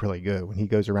 and they were really good. When he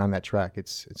goes around that track,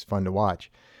 it's fun to watch.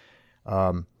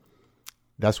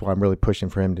 That's why I'm really pushing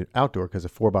for him to outdoor, because a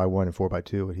 4x1 and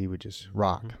 4x2, he would just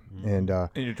rock. Mm-hmm. And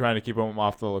you're trying to keep him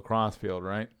off the lacrosse field,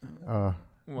 right?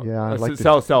 Yeah, I'd like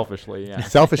selfishly, yeah.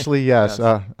 Selfishly, yes.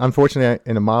 Yes. Unfortunately,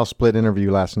 in a mile split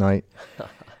interview last night, I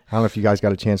don't know if you guys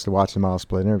got a chance to watch the mile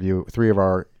split interview. 3 of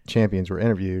our champions were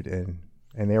interviewed, and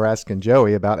they were asking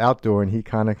Joey about outdoor, and he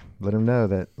kind of let him know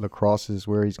that lacrosse is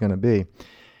where he's going to be.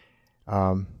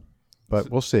 But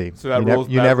we'll see. So that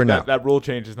you never know. That rule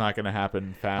change is not going to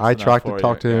happen fast. I tried to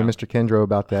talk to Mr. Kendrow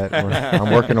about that.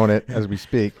 I'm working on it as we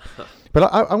speak. But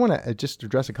I want to just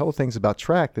address a couple of things about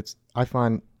track that I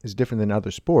find is different than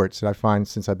other sports that I find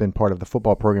since I've been part of the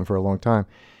football program for a long time.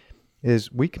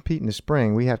 Is we compete in the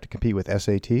spring. We have to compete with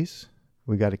SATs.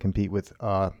 We got to compete with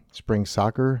spring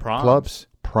soccer clubs,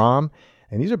 prom.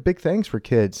 And these are big things for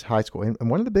kids, high school. And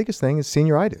one of the biggest things is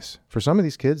senioritis. For some of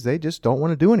these kids, they just don't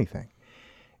want to do anything.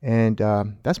 And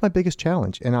that's my biggest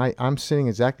challenge. And I'm seeing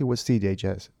exactly what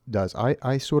CJ does.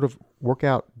 I sort of work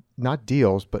out, not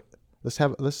deals, but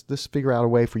let's figure out a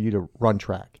way for you to run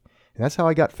track. And that's how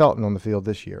I got Felton on the field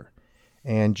this year.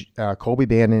 And Colby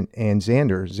Bannon and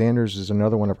Zanders. Zanders is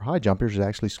another one of our high jumpers that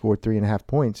actually scored 3.5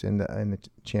 points in the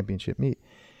championship meet.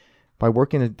 By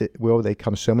working they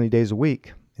come so many days a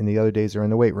week, and the other days they're in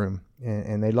the weight room,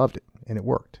 and they loved it, and it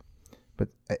worked. But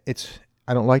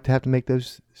I don't like to have to make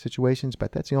those situations,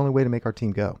 but that's the only way to make our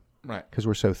team go, right? Because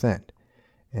we're so thin.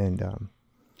 And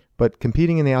but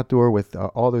competing in the outdoor with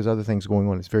all those other things going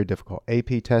on is very difficult.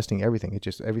 AP testing, everything.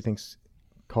 Everything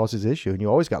causes issue, and you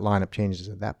always got lineup changes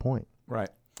at that point. Right.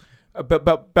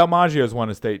 But Belmaggio's won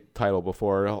a state title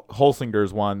before.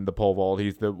 Holsinger's won the pole vault.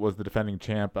 Was the defending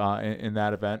champ in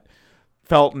that event.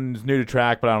 Felton's new to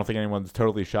track, but I don't think anyone's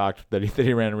totally shocked that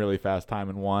he ran a really fast time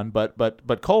and won.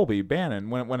 But Colby Bannon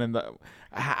went in the.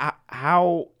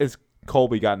 How is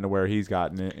Colby gotten to where he's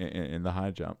gotten in the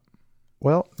high jump?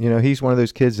 Well, he's one of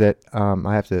those kids that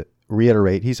I have to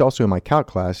reiterate. He's also in my calc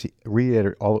class. He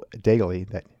reiterate daily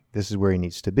that this is where he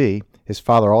needs to be. His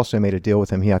father also made a deal with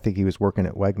him. I think he was working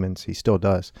at Wegmans. He still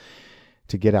does,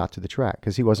 to get out to the track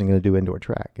because he wasn't going to do indoor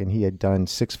track. And he had done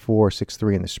 6'4",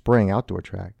 6'3" in the spring outdoor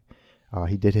track.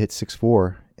 He did hit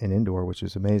 6'4" in indoor, which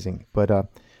was amazing. But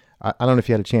I don't know if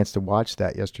you had a chance to watch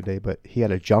that yesterday, but he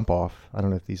had a jump off. I don't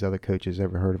know if these other coaches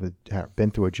ever heard of it,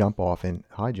 been through a jump off in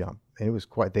high jump. And it was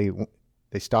quite, they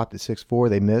stopped at 6'4",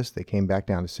 they missed. They came back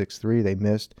down to 6'3", they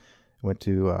missed. Went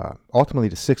to ultimately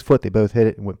to 6 foot. They both hit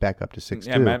it and went back up to 6'2".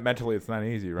 Yeah, mentally it's not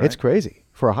easy, right? It's crazy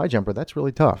for a high jumper. That's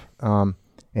really tough. And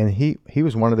he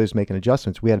was one of those making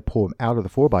adjustments. We had to pull him out of the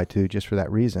 4x2 just for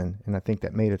that reason, and I think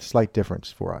that made a slight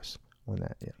difference for us on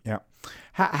that. Yeah.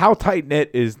 How tight knit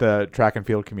is the track and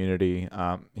field community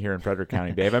here in Frederick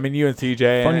County, Dave? I mean, you and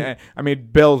CJ. I mean,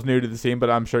 Bill's new to the scene, but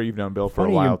I'm sure you've known Bill for a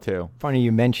while too. Funny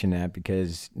you mention that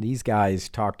because these guys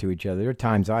talk to each other. There are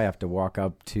times I have to walk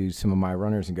up to some of my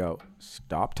runners and go,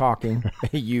 "Stop talking.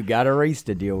 You got a race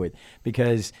to deal with,"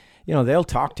 because they'll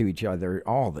talk to each other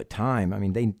all the time. I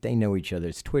mean, they know each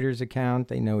other's Twitter's account,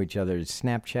 they know each other's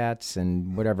Snapchats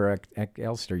and whatever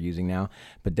else they're using now,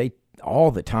 but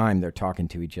all the time they're talking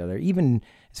to each other. Even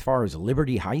as far as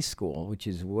Liberty High School, which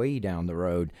is way down the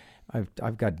road,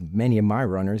 I've got many of my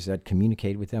runners that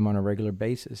communicate with them on a regular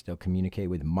basis. They'll communicate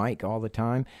with Mike all the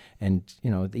time, and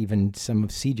even some of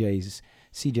CJ's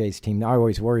team. I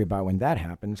always worry about when that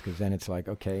happens because then it's like,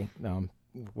 okay,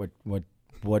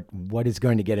 what is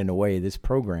going to get in the way of this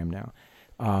program now?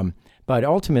 But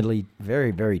ultimately,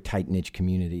 very, very tight-knit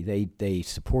community. They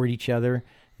support each other.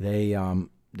 They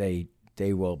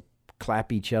will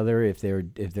clap each other if they're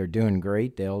doing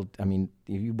great.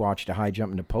 You watched a high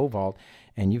jump and a pole vault,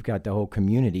 and you've got the whole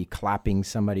community clapping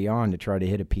somebody on to try to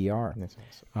hit a PR. That's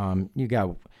awesome. You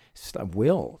got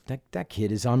Will. That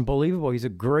kid is unbelievable. He's a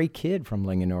great kid from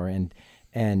Linganore,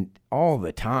 and all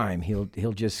the time he'll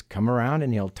just come around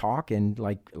and he'll talk and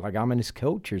like I'm his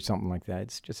coach or something like that.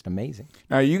 It's just amazing.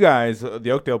 Now you guys,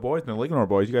 the Oakdale boys and the Linganore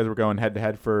boys, you guys were going head to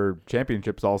head for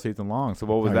championships all season long. So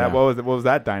what was that? Yeah. What was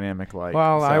that dynamic like?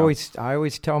 Well, I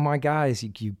always tell my guys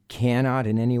you cannot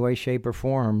in any way, shape, or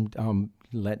form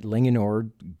let Linganore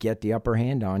get the upper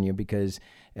hand on you, because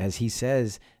as he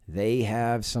says, they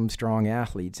have some strong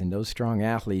athletes, and those strong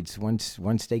athletes,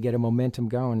 once they get a momentum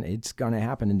going, it's going to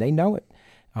happen, and they know it.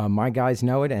 My guys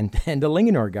know it, and the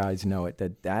Linganore guys know it,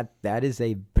 that is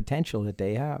a potential that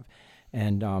they have,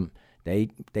 and they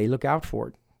look out for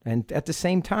it. And at the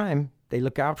same time, they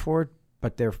look out for it,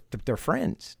 but they're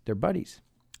friends, they're buddies.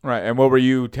 Right. And what were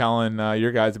you telling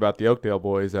your guys about the Oakdale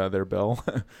boys there, Bill?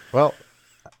 Well,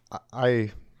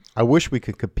 I wish we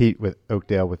could compete with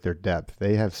Oakdale with their depth.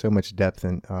 They have so much depth,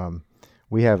 and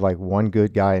we have like one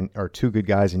good guy or two good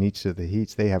guys in each of the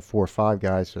heats. They have 4 or 5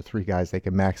 guys or 3 guys. They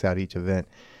can max out each event.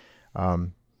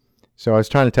 So I was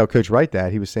trying to tell Coach Wright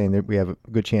that. He was saying that we have a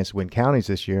good chance to win counties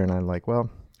this year, and I'm like, well,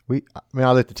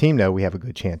 I'll let the team know we have a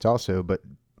good chance also, but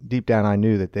deep down I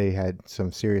knew that they had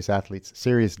some serious athletes,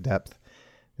 serious depth,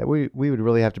 that we would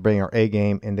really have to bring our A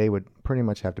game, and they would pretty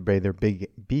much have to bring their big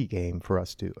B game for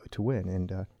us to win.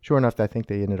 And sure enough, I think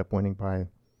they ended up winning by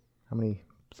how many?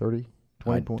 30,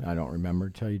 20 points? I don't remember,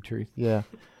 to tell you the truth. Yeah.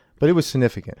 But it was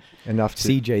significant enough to...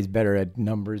 CJ's better at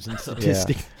numbers and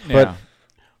statistics. Yeah.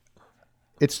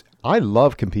 But I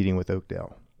love competing with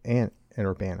Oakdale and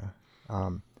Urbana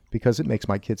because it makes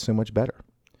my kids so much better.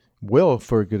 Will,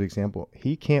 for a good example,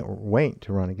 he can't wait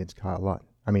to run against Kyle Lutt.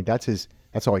 I mean, that's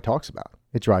all he talks about.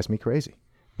 It drives me crazy.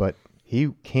 But he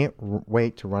can't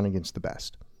wait to run against the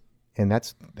best. And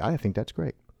I think that's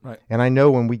great. Right. And I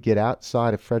know when we get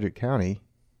outside of Frederick County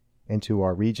into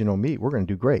our regional meet, we're going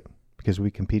to do great because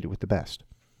we competed with the best.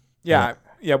 Yeah.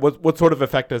 Yeah. What sort of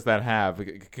effect does that have,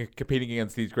 competing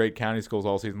against these great county schools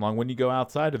all season long when you go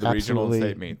outside of the regional and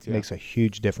state meets? Yeah. Makes a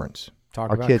huge difference.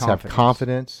 Our kids have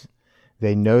confidence.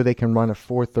 They know they can run a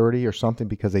 4:30 or something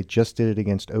because they just did it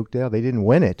against Oakdale. They didn't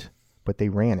win it, but they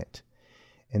ran it.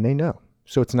 And they know.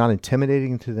 So it's not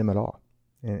intimidating to them at all.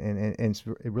 And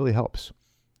it really helps.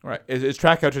 Right. As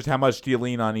track coaches, how much do you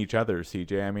lean on each other,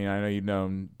 CJ? I mean, I know you've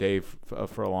known Dave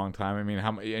for a long time. I mean,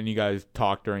 and you guys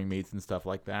talk during meets and stuff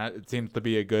like that. It seems to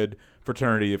be a good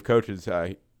fraternity of coaches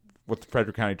with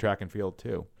Frederick County track and field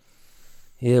too.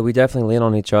 Yeah, we definitely lean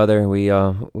on each other. We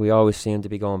always seem to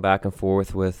be going back and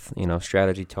forth with,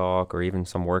 strategy talk or even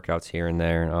some workouts here and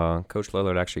there. Coach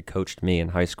Lillard actually coached me in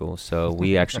high school, so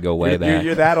we actually go way back.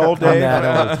 You're that old, Dave?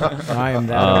 I am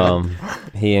that old.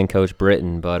 He and Coach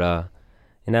Britton, but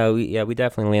we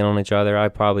definitely lean on each other. I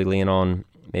probably lean on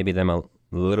maybe them a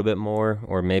little bit more,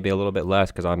 or maybe a little bit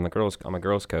less, because I'm a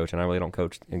girls coach, and I really don't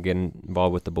coach and get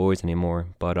involved with the boys anymore.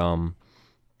 But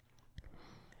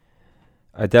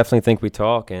I definitely think we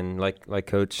talk, and like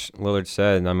Coach Lillard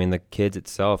said, I mean, the kids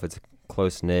itself, it's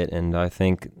close-knit, and I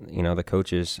think, the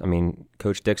coaches, I mean,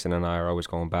 Coach Dixon and I are always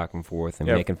going back and forth. And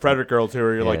making Frederick girls who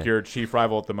are like your chief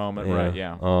rival at the moment, right?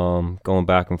 Yeah. Going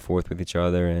back and forth with each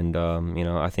other, and,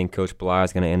 I think Coach Bly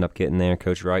is going to end up getting there.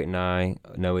 Coach Wright and I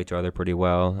know each other pretty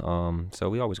well, so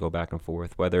we always go back and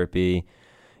forth, whether it be,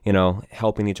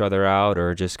 helping each other out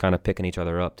or just kind of picking each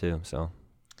other up too, so...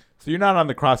 So you're not on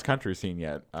the cross-country scene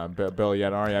yet, Bill,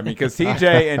 yet, are you? I mean, because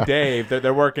CJ and Dave,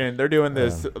 they're doing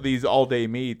these all-day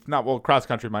meets.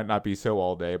 Cross-country might not be so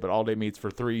all-day, but all-day meets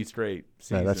for 3 straight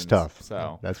seasons. Yeah, that's tough.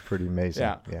 So that's pretty amazing.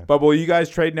 Yeah. But will you guys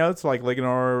trade notes like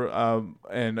Linganore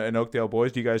and Oakdale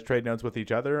boys? Do you guys trade notes with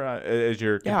each other as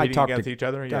you're competing against each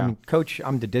other? Yeah. I mean, Coach,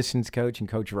 I'm the distance coach, and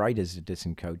Coach Wright is the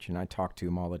distance coach, and I talk to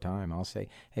him all the time. I'll say,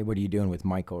 hey, what are you doing with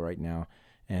Michael right now?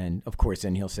 And of course,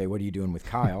 then he'll say, "What are you doing with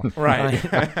Kyle?" Right.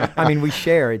 I mean, we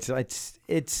share. It's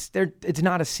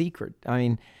not a secret. I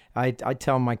mean, I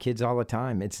tell my kids all the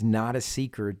time, it's not a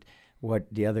secret what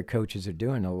the other coaches are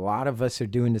doing. A lot of us are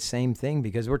doing the same thing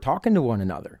because we're talking to one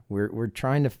another. We're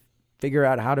trying to figure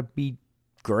out how to be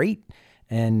great,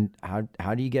 and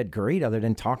how do you get great other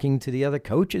than talking to the other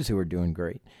coaches who are doing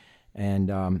great.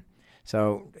 And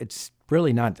so it's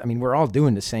really not. I mean, we're all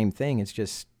doing the same thing. It's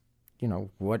just,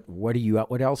 what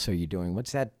else are you doing?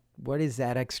 What is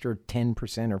that extra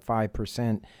 10% or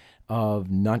 5%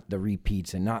 of not the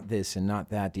repeats and not this and not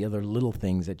that, the other little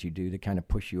things that you do to kind of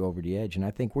push you over the edge? And I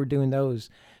think we're doing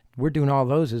all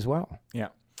those as well. Yeah.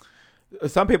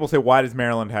 Some people say, why does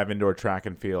Maryland have indoor track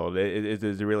and field? Is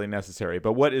it really necessary?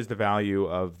 But what is the value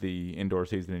of the indoor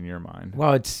season in your mind?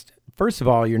 Well, it's first of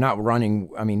all, you're not running.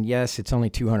 I mean, yes, it's only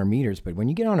 200 meters, but when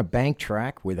you get on a bank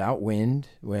track without wind,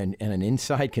 and in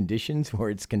inside conditions where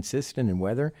it's consistent in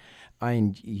weather,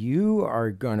 you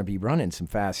are going to be running some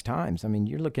fast times. I mean,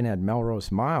 you're looking at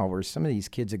Melrose Mile where some of these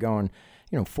kids are going,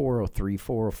 4:03,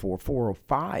 4:04,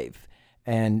 4:05,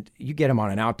 and you get them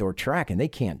on an outdoor track and they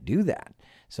can't do that.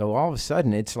 So all of a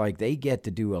sudden, it's like they get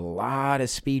to do a lot of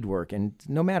speed work, and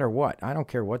no matter what, I don't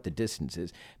care what the distance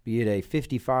is, be it a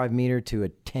 55-meter to a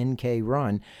 10K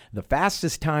run, the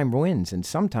fastest time wins, and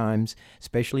sometimes,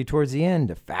 especially towards the end,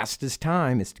 the fastest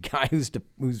time is the guy who's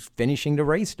finishing the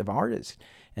race the hardest,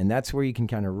 and that's where you can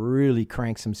kind of really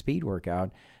crank some speed work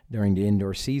out during the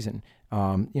indoor season.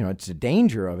 It's a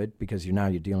danger of it because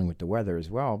you're dealing with the weather as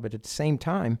well, but at the same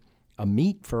time, a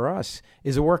meet for us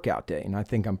is a workout day, and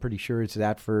I'm pretty sure it's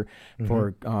that for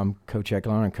Coach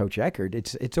Ecalono and Coach Eckard.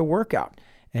 It's a workout,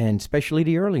 and especially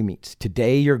the early meets.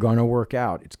 Today you're going to work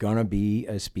out. It's going to be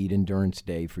a speed endurance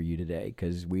day for you today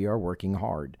because we are working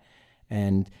hard,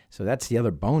 and so that's the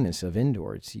other bonus of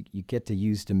indoors. You get to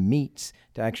use the meets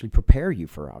to actually prepare you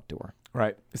for outdoor.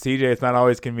 Right, CJ. It's not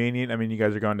always convenient. I mean, you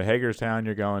guys are going to Hagerstown.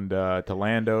 You're going to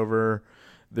Landover.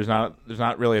 There's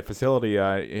not really a facility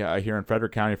here in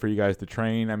Frederick County for you guys to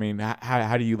train. I mean,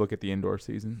 how do you look at the indoor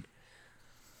season?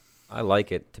 I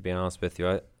like it, to be honest with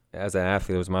you. As an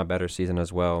athlete, it was my better season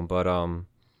as well. But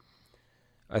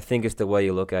I think it's the way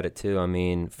you look at it too. I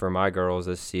mean, for my girls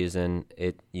this season,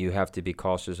 you have to be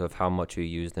cautious of how much you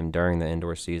use them during the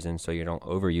indoor season, so you don't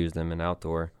overuse them in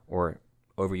outdoor or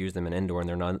overuse them in indoor, and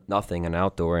they're nothing in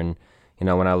outdoor. And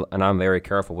I'm very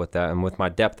careful with that. And with my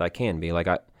depth, I can be like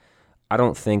I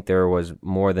don't think there was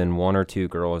more than one or two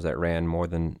girls that ran more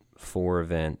than 4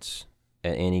 events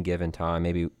at any given time.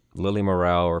 Maybe Lily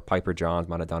Morrell or Piper Johns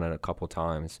might have done it a couple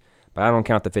times. But I don't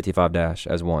count the 55-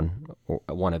 as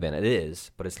one event. It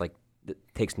is, but it's like it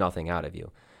takes nothing out of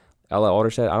you. Ella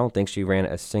Alderstedt, I don't think she ran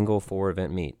a single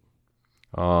 4-event meet.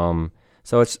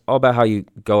 So it's all about how you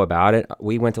go about it.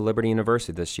 We went to Liberty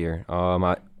University this year.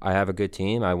 I have a good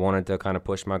team. I wanted to kind of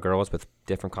push my girls with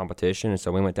different competition, and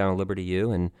so we went down to Liberty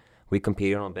U, and we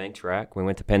competed on a bank track. We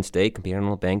went to Penn State, competed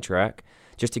on a bank track,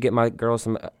 just to get my girls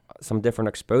some different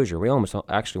exposure. We almost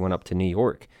actually went up to New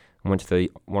York and went to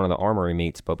one of the Armory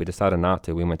meets, but we decided not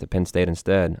to. We went to Penn State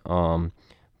instead. With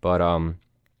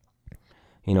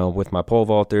my pole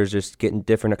vaulters, just getting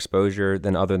different exposure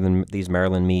other than these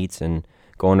Maryland meets, and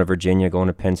going to Virginia, going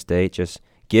to Penn State, just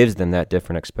gives them that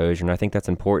different exposure. And I think that's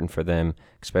important for them,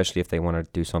 especially if they want to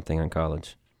do something in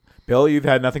college. Bill, you've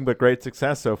had nothing but great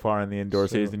success so far in the indoor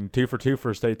season. 2 for 2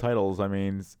 for state titles. I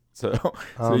mean,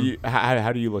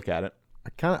 how do you look at it?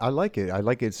 I like it. I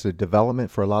like it's a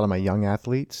development for a lot of my young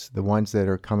athletes, the ones that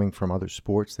are coming from other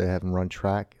sports that haven't run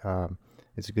track.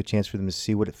 It's a good chance for them to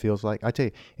see what it feels like. I tell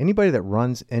you, anybody that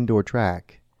runs indoor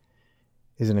track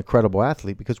is an incredible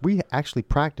athlete because we actually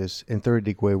practice in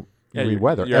 30-degree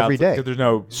weather every day. Because there's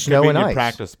no snow and ice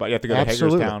practice spot. You have to go to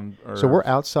Hagerstown. So we're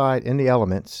outside in the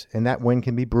elements, and that wind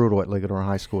can be brutal at Linganore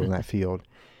High School in that field.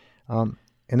 And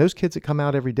those kids that come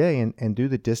out every day and do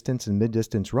the distance and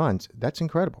mid-distance runs, that's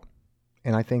incredible.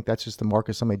 And I think that's just the mark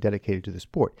of somebody dedicated to the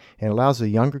sport. And it allows the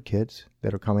younger kids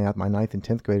that are coming out, my 9th and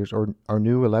 10th graders, or our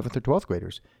new 11th or 12th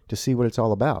graders, to see what it's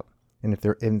all about, and if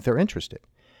they're interested.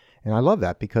 And I love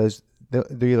that because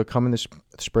they either come in the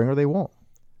spring or they won't.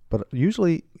 But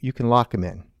usually you can lock them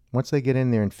in. Once they get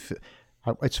in there,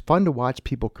 it's fun to watch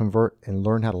people convert and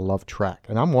learn how to love track.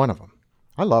 And I'm one of them.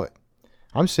 I love it.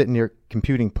 I'm sitting there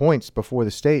computing points before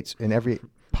the states in every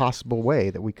possible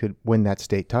way that we could win that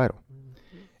state title.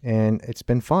 And it's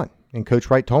been fun. And Coach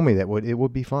Wright told me that it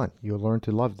would be fun. You'll learn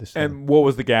to love this thing. And what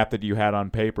was the gap that you had on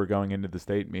paper going into the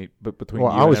state meet between you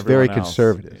and I was very everyone else?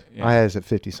 Conservative. Yeah. I had us at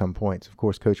 50-some points. Of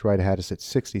course, Coach Wright had us at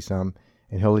 60-some.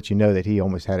 And he'll let you know that he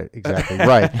almost had it exactly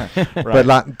right. Right.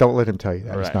 But don't let him tell you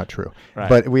that. Right. It's not true. Right.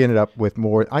 But we ended up with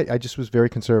more. I just was very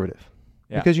conservative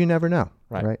because you never know.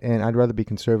 Right. And I'd rather be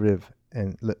conservative.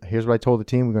 And here's what I told the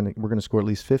team: we're going to score at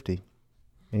least 50.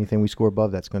 Anything we score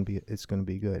above, it's going to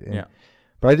be good. And,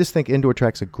 but I just think indoor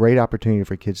track's a great opportunity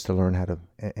for kids to learn how to,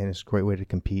 and it's a great way to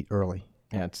compete early.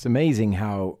 Yeah, it's amazing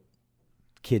how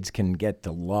kids can get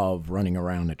to love running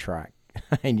around the track.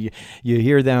 And you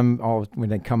hear them all when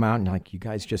they come out and like, you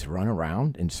guys just run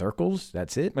around in circles.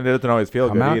 That's it. And it doesn't always feel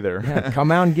good either.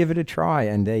 Come out and give it a try.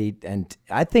 And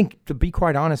I think, to be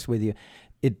quite honest with you,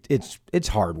 it's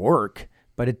hard work,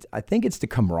 but I think it's the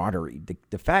camaraderie,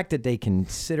 the fact that they can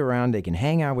sit around, they can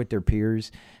hang out with their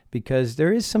peers. because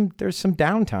there's some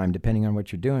downtime depending on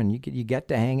what you're doing. You get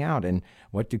to hang out, and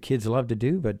what do kids love to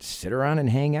do but sit around and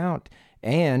hang out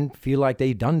and feel like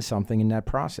they've done something in that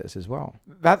process as well.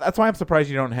 That's why I'm surprised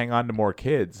you don't hang on to more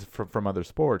kids from other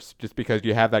sports, just because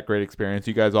you have that great experience.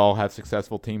 You guys all have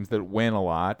successful teams that win a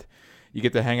lot. You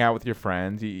get to hang out with your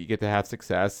friends. You get to have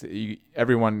success. You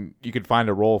could find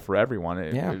a role for everyone.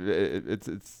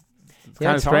 It's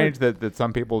kind of strange that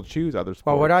some people choose other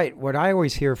sports. Well, what I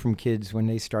always hear from kids when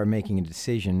they start making a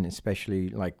decision, especially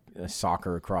like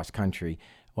soccer or cross country,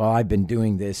 well, I've been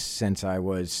doing this since I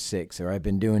was 6, or I've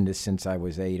been doing this since I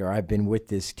was 8, or I've been with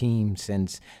this team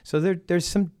since. So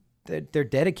they're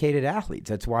dedicated athletes.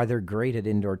 That's why they're great at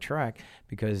indoor track,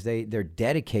 because they're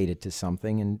dedicated to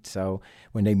something. And so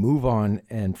when they move on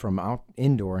and from out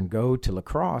indoor and go to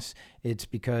lacrosse, it's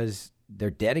because they're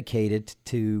dedicated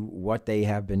to what they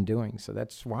have been doing. So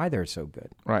that's why they're so good.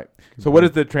 Right. So what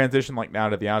is the transition like now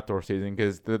to the outdoor season?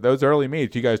 Because those early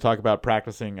meets, you guys talk about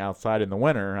practicing outside in the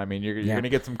winter. I mean, you're going to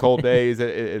get some cold days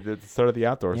at the start of the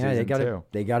outdoor season too.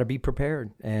 They got to be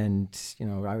prepared. And, I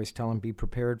always tell them be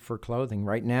prepared for clothing.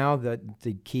 Right now,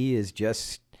 the key is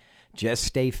just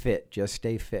stay fit. Just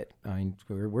stay fit. I mean,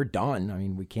 we're done. I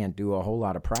mean, we can't do a whole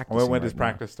lot of practice. Well, when does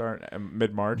practice start?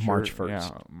 Mid-March? March 1st.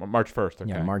 Yeah, March 1st. Okay.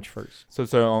 Yeah, March 1st.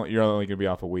 So you're only going to be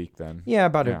off a week then? Yeah,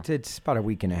 it's about a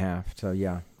week and a half. So,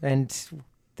 yeah. And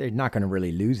they're not going to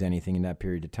really lose anything in that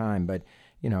period of time. But,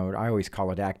 I always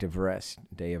call it active rest.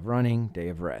 Day of running, day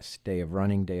of rest. Day of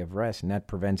running, day of rest. And that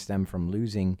prevents them from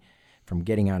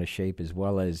getting out of shape, as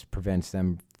well as prevents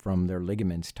them from their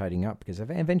ligaments tightening up, because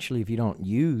eventually if you don't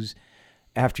use,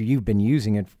 after you've been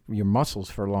using it, your muscles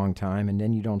for a long time, and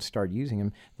then you don't start using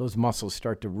them, those muscles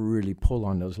start to really pull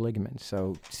on those ligaments.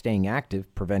 So staying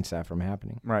active prevents that from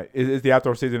happening. Right. Is the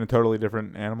outdoor season a totally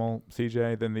different animal,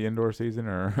 CJ, than the indoor season,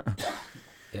 or?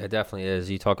 Yeah, it definitely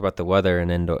is. You talk about the weather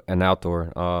and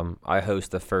outdoor. I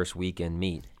host the first weekend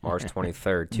meet, March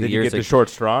 23rd. Did you get the short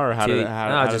straw, or how did that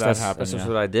happen? That's just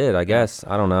what I did, I guess.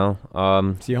 I don't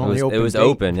know. It was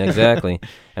open, exactly.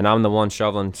 And I'm the one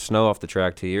shoveling snow off the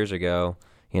track 2 years ago,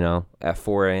 at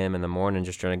 4 a.m. in the morning,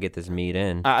 just trying to get this meat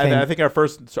in. I think our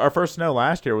first snow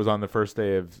last year was on the first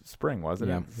day of spring,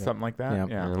 wasn't it? Something like that.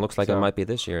 Yeah. And it looks like it might be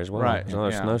this year as well. Right. There's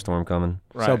another snowstorm coming.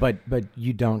 Right. So, but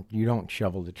you don't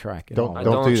shovel the track at all. I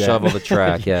don't shovel the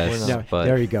track. Yes, no, but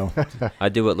there you go. I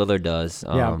do what Lillard does.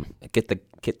 Get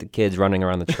the kids running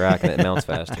around the track, and it melts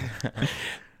faster.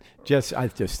 I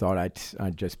just thought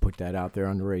I'd just put that out there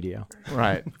on the radio.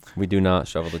 Right. We do not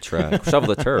shovel the track.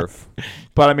 Shovel the turf.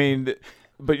 But I mean.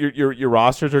 But your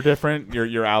rosters are different.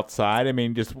 You're outside. I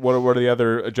mean, just what are the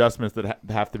other adjustments that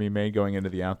have to be made going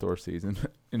into the outdoor season?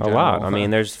 A lot. I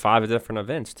mean, there's 5 different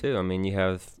events too. I mean, you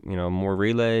have more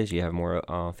relays. You have more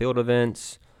field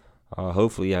events.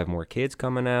 Hopefully, you have more kids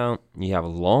coming out. You have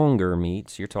longer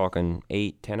meets. You're talking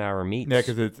 8-10 hour meets. Yeah,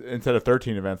 because it's instead of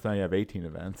 13 events, now you have 18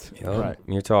 events. Yep. Right.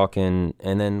 You're talking,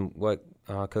 and then what?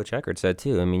 Coach Eckard said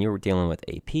too. I mean, you're dealing with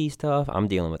AP stuff. I'm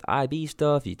dealing with IB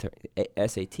stuff.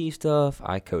 SAT stuff.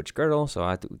 I coach Girdle, so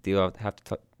I have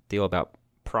to deal about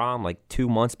prom like 2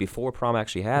 months before prom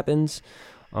actually happens.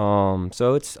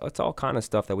 So it's all kind of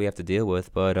stuff that we have to deal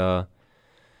with. But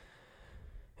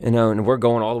and we're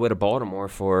going all the way to Baltimore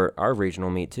for our regional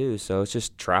meet too. So it's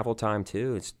just travel time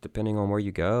too. It's depending on where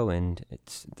you go, and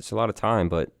it's a lot of time.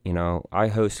 But I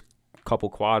host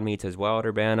couple quad meets as well at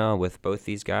Urbana with both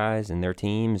these guys and their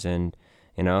teams, and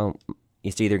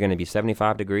it's either going to be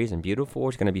 75 degrees and beautiful, or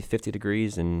it's going to be 50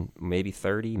 degrees and maybe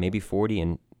 30, maybe 40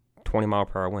 and 20 mile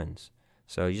per hour winds.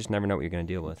 So you just never know what you're going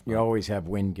to deal with. You always have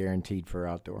wind guaranteed for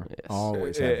outdoor. Yes.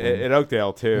 Always have wind. At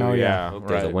Oakdale too. Oh, yeah.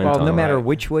 Right. Well, no matter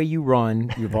which way you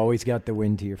run, you've always got the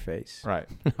wind to your face. Right.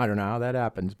 I don't know how that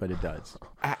happens, but it does.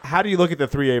 How do you look at the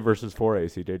 3A versus 4A,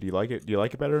 CJ? Do you like it? Do you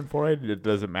like it better than 4A?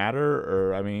 Does it matter?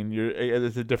 Or I mean,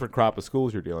 it's a different crop of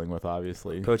schools you're dealing with,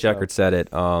 obviously. Coach Eckard said it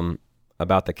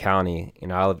about the county.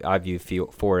 I view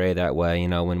 4A that way.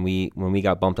 When we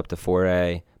got bumped up to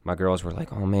 4A. My girls were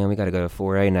like, "Oh man, we got to go to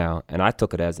 4A now," and I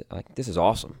took it as like, "This is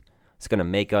awesome. It's gonna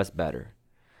make us better.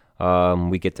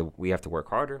 We have to work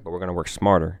harder, but we're gonna work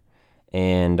smarter."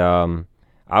 And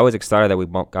I was excited that we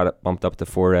got bumped up to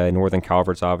 4A. Northern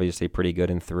Calvert's obviously pretty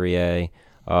good in 3A,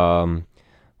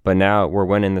 but now we're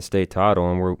winning the state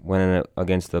title, and we're winning it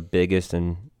against the biggest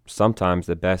and sometimes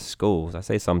the best schools. I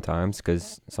say sometimes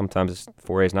because sometimes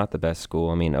 4A is not the best school.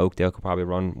 I mean, Oakdale could probably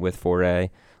run with 4A.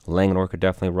 Linganore could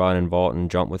definitely run and vault and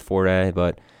jump with 4A,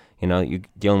 but you're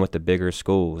dealing with the bigger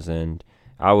schools, and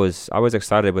I was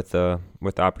excited with the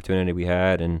opportunity we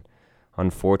had, and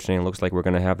unfortunately, it looks like we're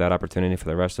going to have that opportunity for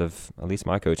the rest of at least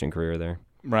my coaching career there.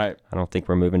 Right. I don't think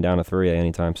we're moving down to 3A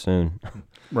anytime soon.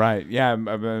 Right. Yeah.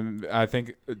 I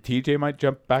think TJ might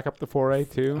jump back up to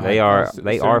 4A too. They are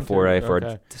 4A for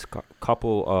Okay. a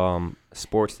couple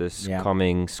sports this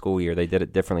coming school year. They did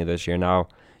it differently this year. Now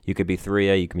you could be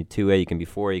 3A, you can be 2A, you can be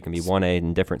 4A, you can be 1A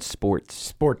in different sports.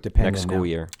 Sport dependent next school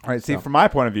year. All right. See, from my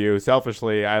point of view,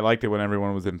 selfishly, I liked it when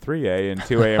everyone was in 3A and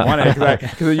 2A and 1A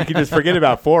because you can just forget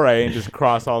about 4A and just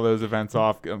cross all those events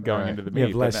off going into the meet. You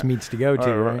have less meets to go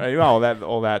to, right? All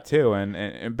that too.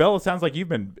 And Bill, it sounds like you've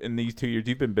been in these 2 years.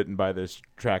 You've been bitten by this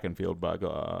track and field bug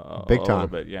big time. A little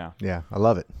bit. Yeah. Yeah, I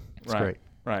love it. It's great.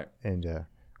 Right. And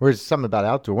whereas something about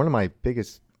outdoor, one of my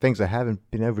biggest things I haven't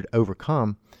been able to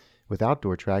overcome with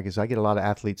outdoor track is I get a lot of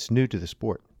athletes new to the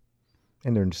sport,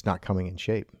 and they're just not coming in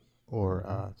shape,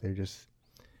 or they're just.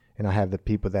 And I have the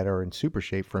people that are in super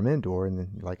shape from indoor, and then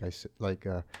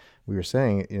we were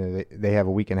saying, they have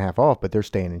a week and a half off, but they're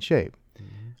staying in shape.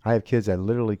 Mm-hmm. I have kids that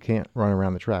literally can't run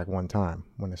around the track one time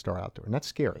when they start outdoor, and that's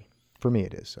scary. For me,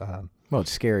 it is. Well,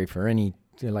 it's scary for any.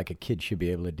 Like a kid should be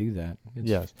able to do that.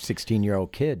 Yes.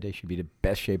 16-year-old kid, they should be the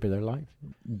best shape of their life.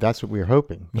 That's what we're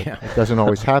hoping. Yeah. It doesn't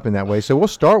always happen that way. So we'll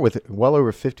start with well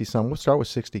over 50-some. We'll start with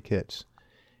 60 kids.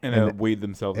 And it'll weed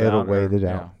themselves out. It'll weed it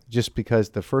out. Just because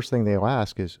the first thing they'll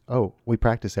ask is, we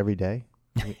practice every day?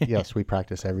 Yes, we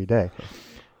practice every day.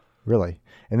 Really.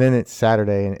 And then it's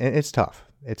Saturday, and it's tough.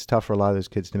 It's tough for a lot of those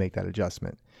kids to make that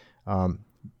adjustment.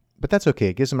 But that's okay.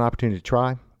 It gives them an opportunity to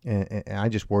try. And I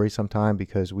just worry sometimes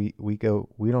because we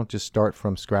don't just start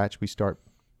from scratch. We start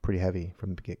pretty heavy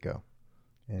from the get-go.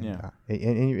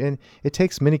 And it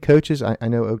takes many coaches. I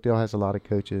know Oakdale has a lot of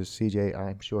coaches. CJ,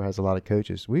 I'm sure, has a lot of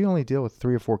coaches. We only deal with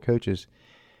 3 or 4 coaches,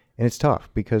 and it's tough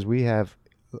because we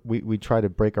try to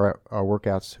break our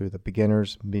workouts through the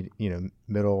beginners,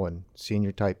 middle and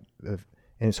senior type of,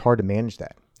 and it's hard to manage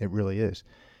that. It really is.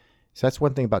 So that's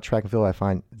one thing about track and field I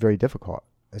find very difficult.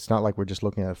 It's not like we're just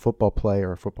looking at a football play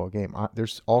or a football game.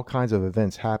 There's all kinds of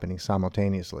events happening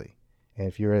simultaneously. And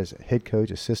if you're as a head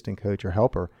coach, assistant coach, or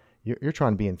helper, you're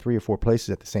trying to be in 3 or 4 places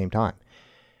at the same time.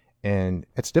 And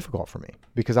it's difficult for me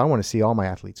because I want to see all my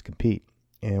athletes compete.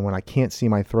 And when I can't see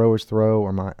my throwers throw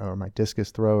or my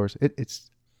discus throwers, it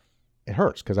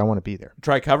hurts because I want to be there.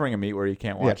 Try covering a meet where you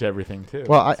can't watch everything too.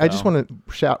 Well, I just want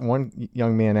to shout one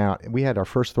young man out. We had our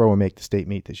first thrower make the state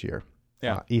meet this year.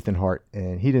 Yeah, Ethan Hart,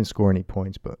 and he didn't score any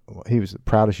points, but he was the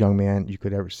proudest young man you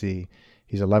could ever see.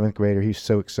 He's 11th grader. He's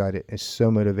so excited. It's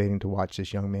so motivating to watch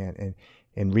this young man. And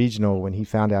in regional, when he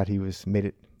found out he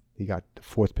got the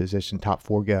 4th position, top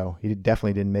 4 go. He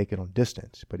definitely didn't make it on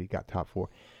distance, but he got top 4.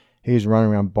 He was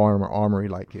running around Barnum Armory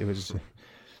like it was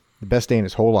the best day in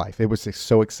his whole life. It was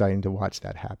so exciting to watch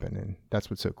that happen, and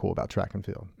that's what's so cool about track and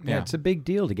field. Yeah, it's a big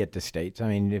deal to get to states. I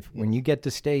mean, when you get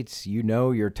to states,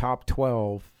 you're top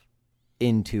 12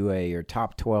 in 2A or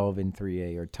top 12 in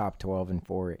 3A or top 12 in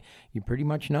 4A. You pretty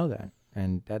much know that,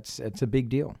 and it's a big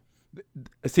deal.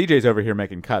 CJ's over here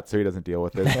making cuts, so he doesn't deal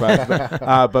with this.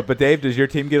 But Dave, does your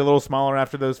team get a little smaller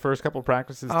after those first couple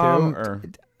practices too? Or?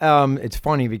 It's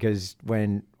funny because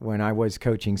when I was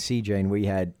coaching CJ and we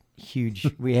had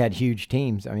huge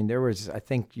teams. I mean, there was, I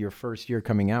think your first year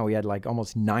coming out, we had like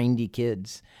almost 90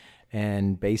 kids,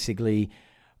 and basically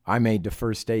I made the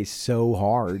first day so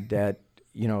hard that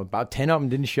about 10 of them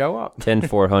didn't show up. 10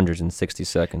 400s in 60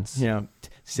 seconds.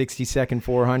 60-second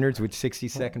 400s with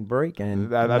 60-second break, and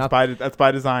that's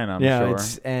by design. I'm sure.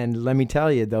 And let me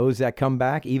tell you, those that come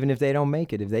back, even if they don't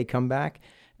make it, if they come back,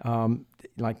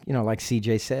 like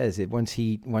CJ says, once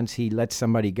he lets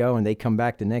somebody go and they come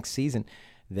back the next season,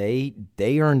 they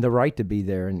earn the right to be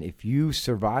there. And if you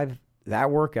survive that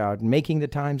workout, making the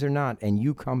times or not, and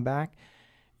you come back,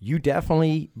 you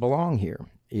definitely belong here.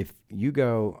 If you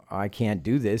go, I can't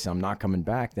do this, I'm not coming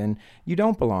back, then you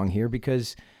don't belong here,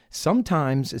 because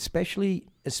sometimes, especially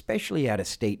at a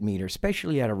state meet, or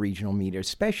especially at a regional meet, or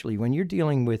especially when you're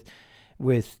dealing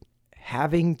with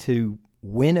having to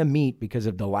win a meet because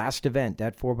of the last event,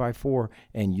 that 4x4,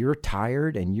 and you're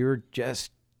tired and you're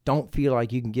just don't feel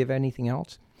like you can give anything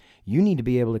else, you need to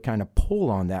be able to kind of pull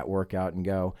on that workout and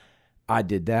go, I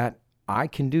did that, I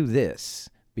can do this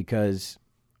because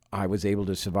I was able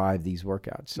to survive these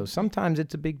workouts. So sometimes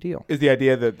it's a big deal. Is the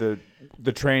idea that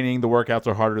the training, the workouts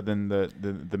are harder than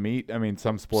the meet? I mean,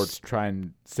 some sports try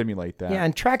and simulate that. Yeah,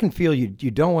 and track and field, you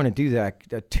don't want to do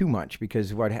that too much,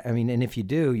 because and if you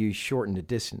do, you shorten the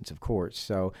distance, of course.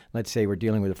 So let's say we're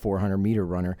dealing with a 400-meter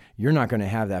runner. You're not going to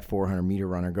have that 400-meter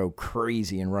runner go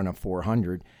crazy and run a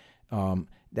 400.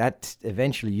 That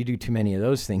eventually, you do too many of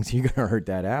those things, you're going to hurt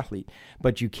that athlete.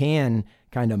 But you can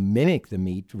kind of mimic the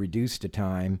meet, reduce the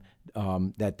time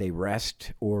that they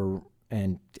rest,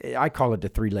 And I call it the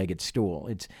three-legged stool.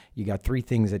 You got three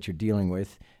things that you're dealing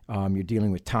with. You're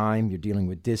dealing with time, you're dealing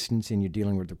with distance, and you're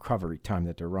dealing with recovery time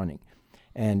that they're running.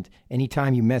 And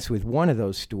anytime you mess with one of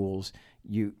those stools,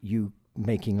 you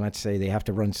making, let's say they have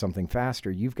to run something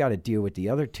faster, you've got to deal with the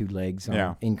other two legs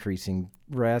on increasing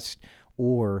rest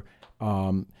or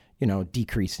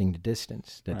decreasing the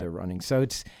distance that they're running. So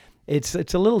it's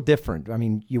a little different. I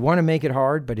mean, you want to make it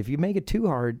hard, but if you make it too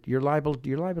hard, you're liable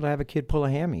to have a kid pull a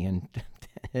hammy, and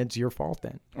it's your fault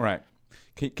then. Right.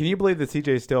 Can you believe that CJ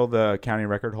is still the county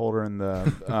record holder in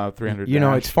the 300?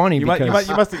 It's funny because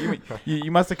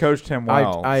you must have coached him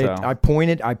well. I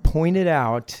pointed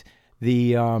out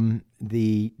the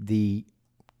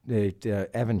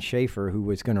Evan Schaefer, who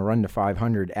was going to run the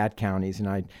 500 at counties, and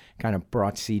I kind of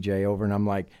brought CJ over, and I'm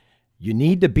like, you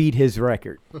need to beat his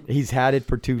record. He's had it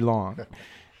for too long.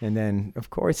 And then, of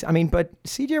course, but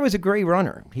CJ was a great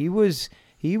runner. He was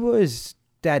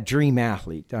that dream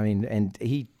athlete. I mean, and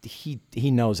he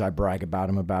knows I brag about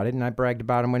him about it, and I bragged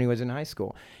about him when he was in high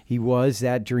school. He was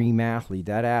that dream athlete,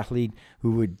 that athlete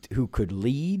who could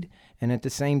lead and at the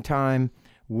same time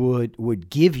would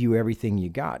give you everything you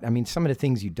got. I mean, some of the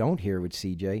things you don't hear with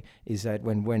CJ is that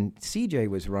when CJ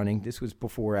was running, this was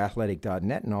before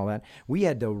athletic.net and all that, we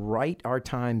had to write our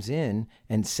times in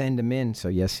and send them in. So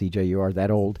yes, CJ, you are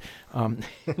that old.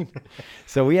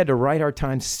 So we had to write our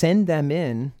times, send them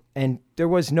in, and there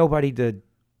was nobody to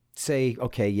say,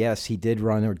 okay, yes, he did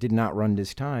run or did not run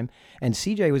this time. And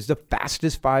CJ was the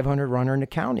fastest 500 runner in the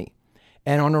county.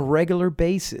 And on a regular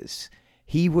basis,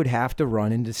 he would have to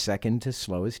run into second to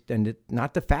slowest, and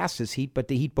not the fastest heat, but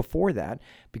the heat before that,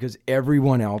 because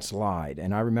everyone else lied.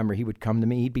 And I remember he would come to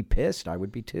me, he'd be pissed, I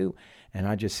would be too. And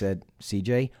I just said,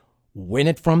 CJ, win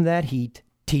it from that heat,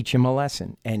 teach him a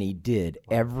lesson. And he did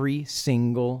every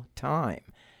single time.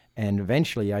 And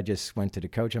eventually I just went to the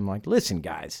coach, I'm like, listen,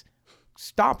 guys,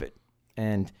 stop it.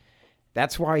 And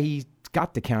that's why he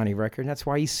got the county record, and that's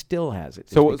why he still has it.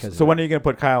 So when are you going to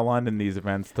put Kyle Lund in these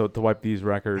events to wipe these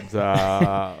records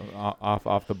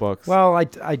off the books? Well, I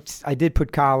did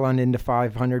put Kyle Lund into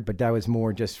 500, but that was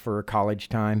more just for college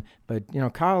time. But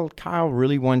Kyle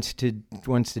really wants to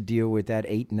deal with that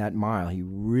 8 and that mile. He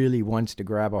really wants to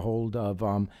grab a hold of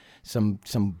some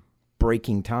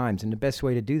breaking times, and the best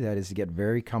way to do that is to get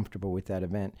very comfortable with that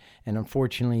event. And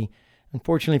unfortunately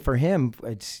for him,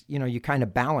 it's, you kind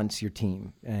of balance your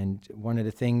team. And one of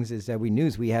the things is that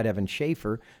we had Evan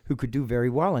Schaefer, who could do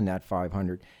very well in that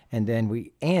 500, and in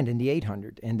the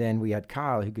 800. And then we had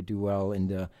Kyle, who could do well in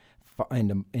the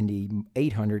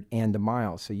 800 and the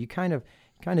mile. So you kind of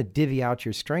divvy out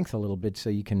your strength a little bit so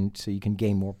you can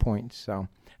gain more points. So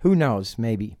who knows,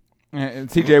 maybe. And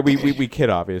CJ, we kid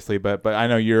obviously, but I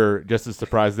know you're just as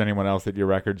surprised as anyone else that your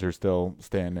records are still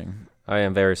standing. I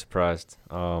am very surprised.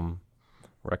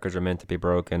 Records are meant to be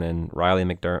broken, and Riley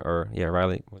McDermott,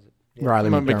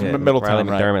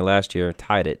 Middleton last year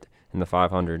tied it in the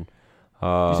 500. You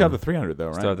still have the 300 though,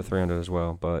 right? Still have the 300 as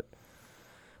well, but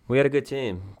we had a good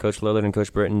team. Coach Lillard and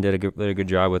Coach Britton did a good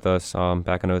job with us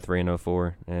back in 2003 and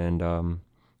 2004, and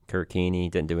Kurt Keeney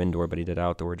didn't do indoor, but he did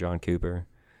outdoor. John Cooper,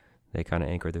 they kind of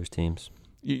anchored those teams.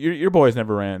 Your boys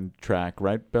never ran track,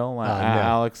 right, Bill? No.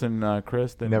 Alex and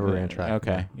Chris? They never ran track.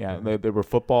 Okay, yeah. They were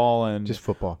football and... Just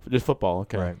football.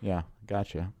 Okay, right. Yeah,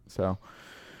 gotcha. So,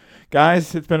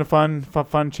 guys, it's been a fun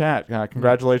chat.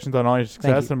 Congratulations on all your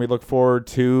success, and we look forward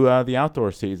to the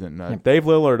outdoor season. Dave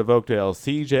Lillard of Oakdale,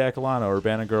 CJ Ecalono,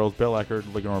 Urbana girls, Bill Eckard,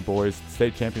 Linganore boys,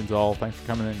 state champions all. Thanks for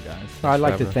coming in, guys. I'd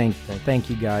like to thank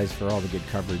you guys for all the good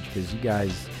coverage, because you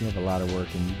have a lot of work,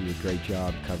 and you do a great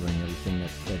job covering everything that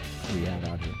we have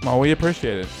out here. Well, we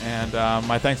appreciate it. And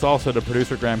my thanks also to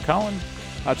producer Graham Cullen,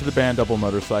 to the band Double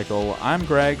Motorcycle. I'm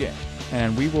Greg,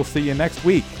 and we will see you next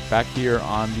week back here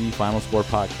on the Final Score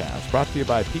podcast, brought to you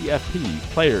by PFP,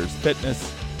 Players,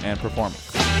 Fitness, and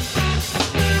Performance.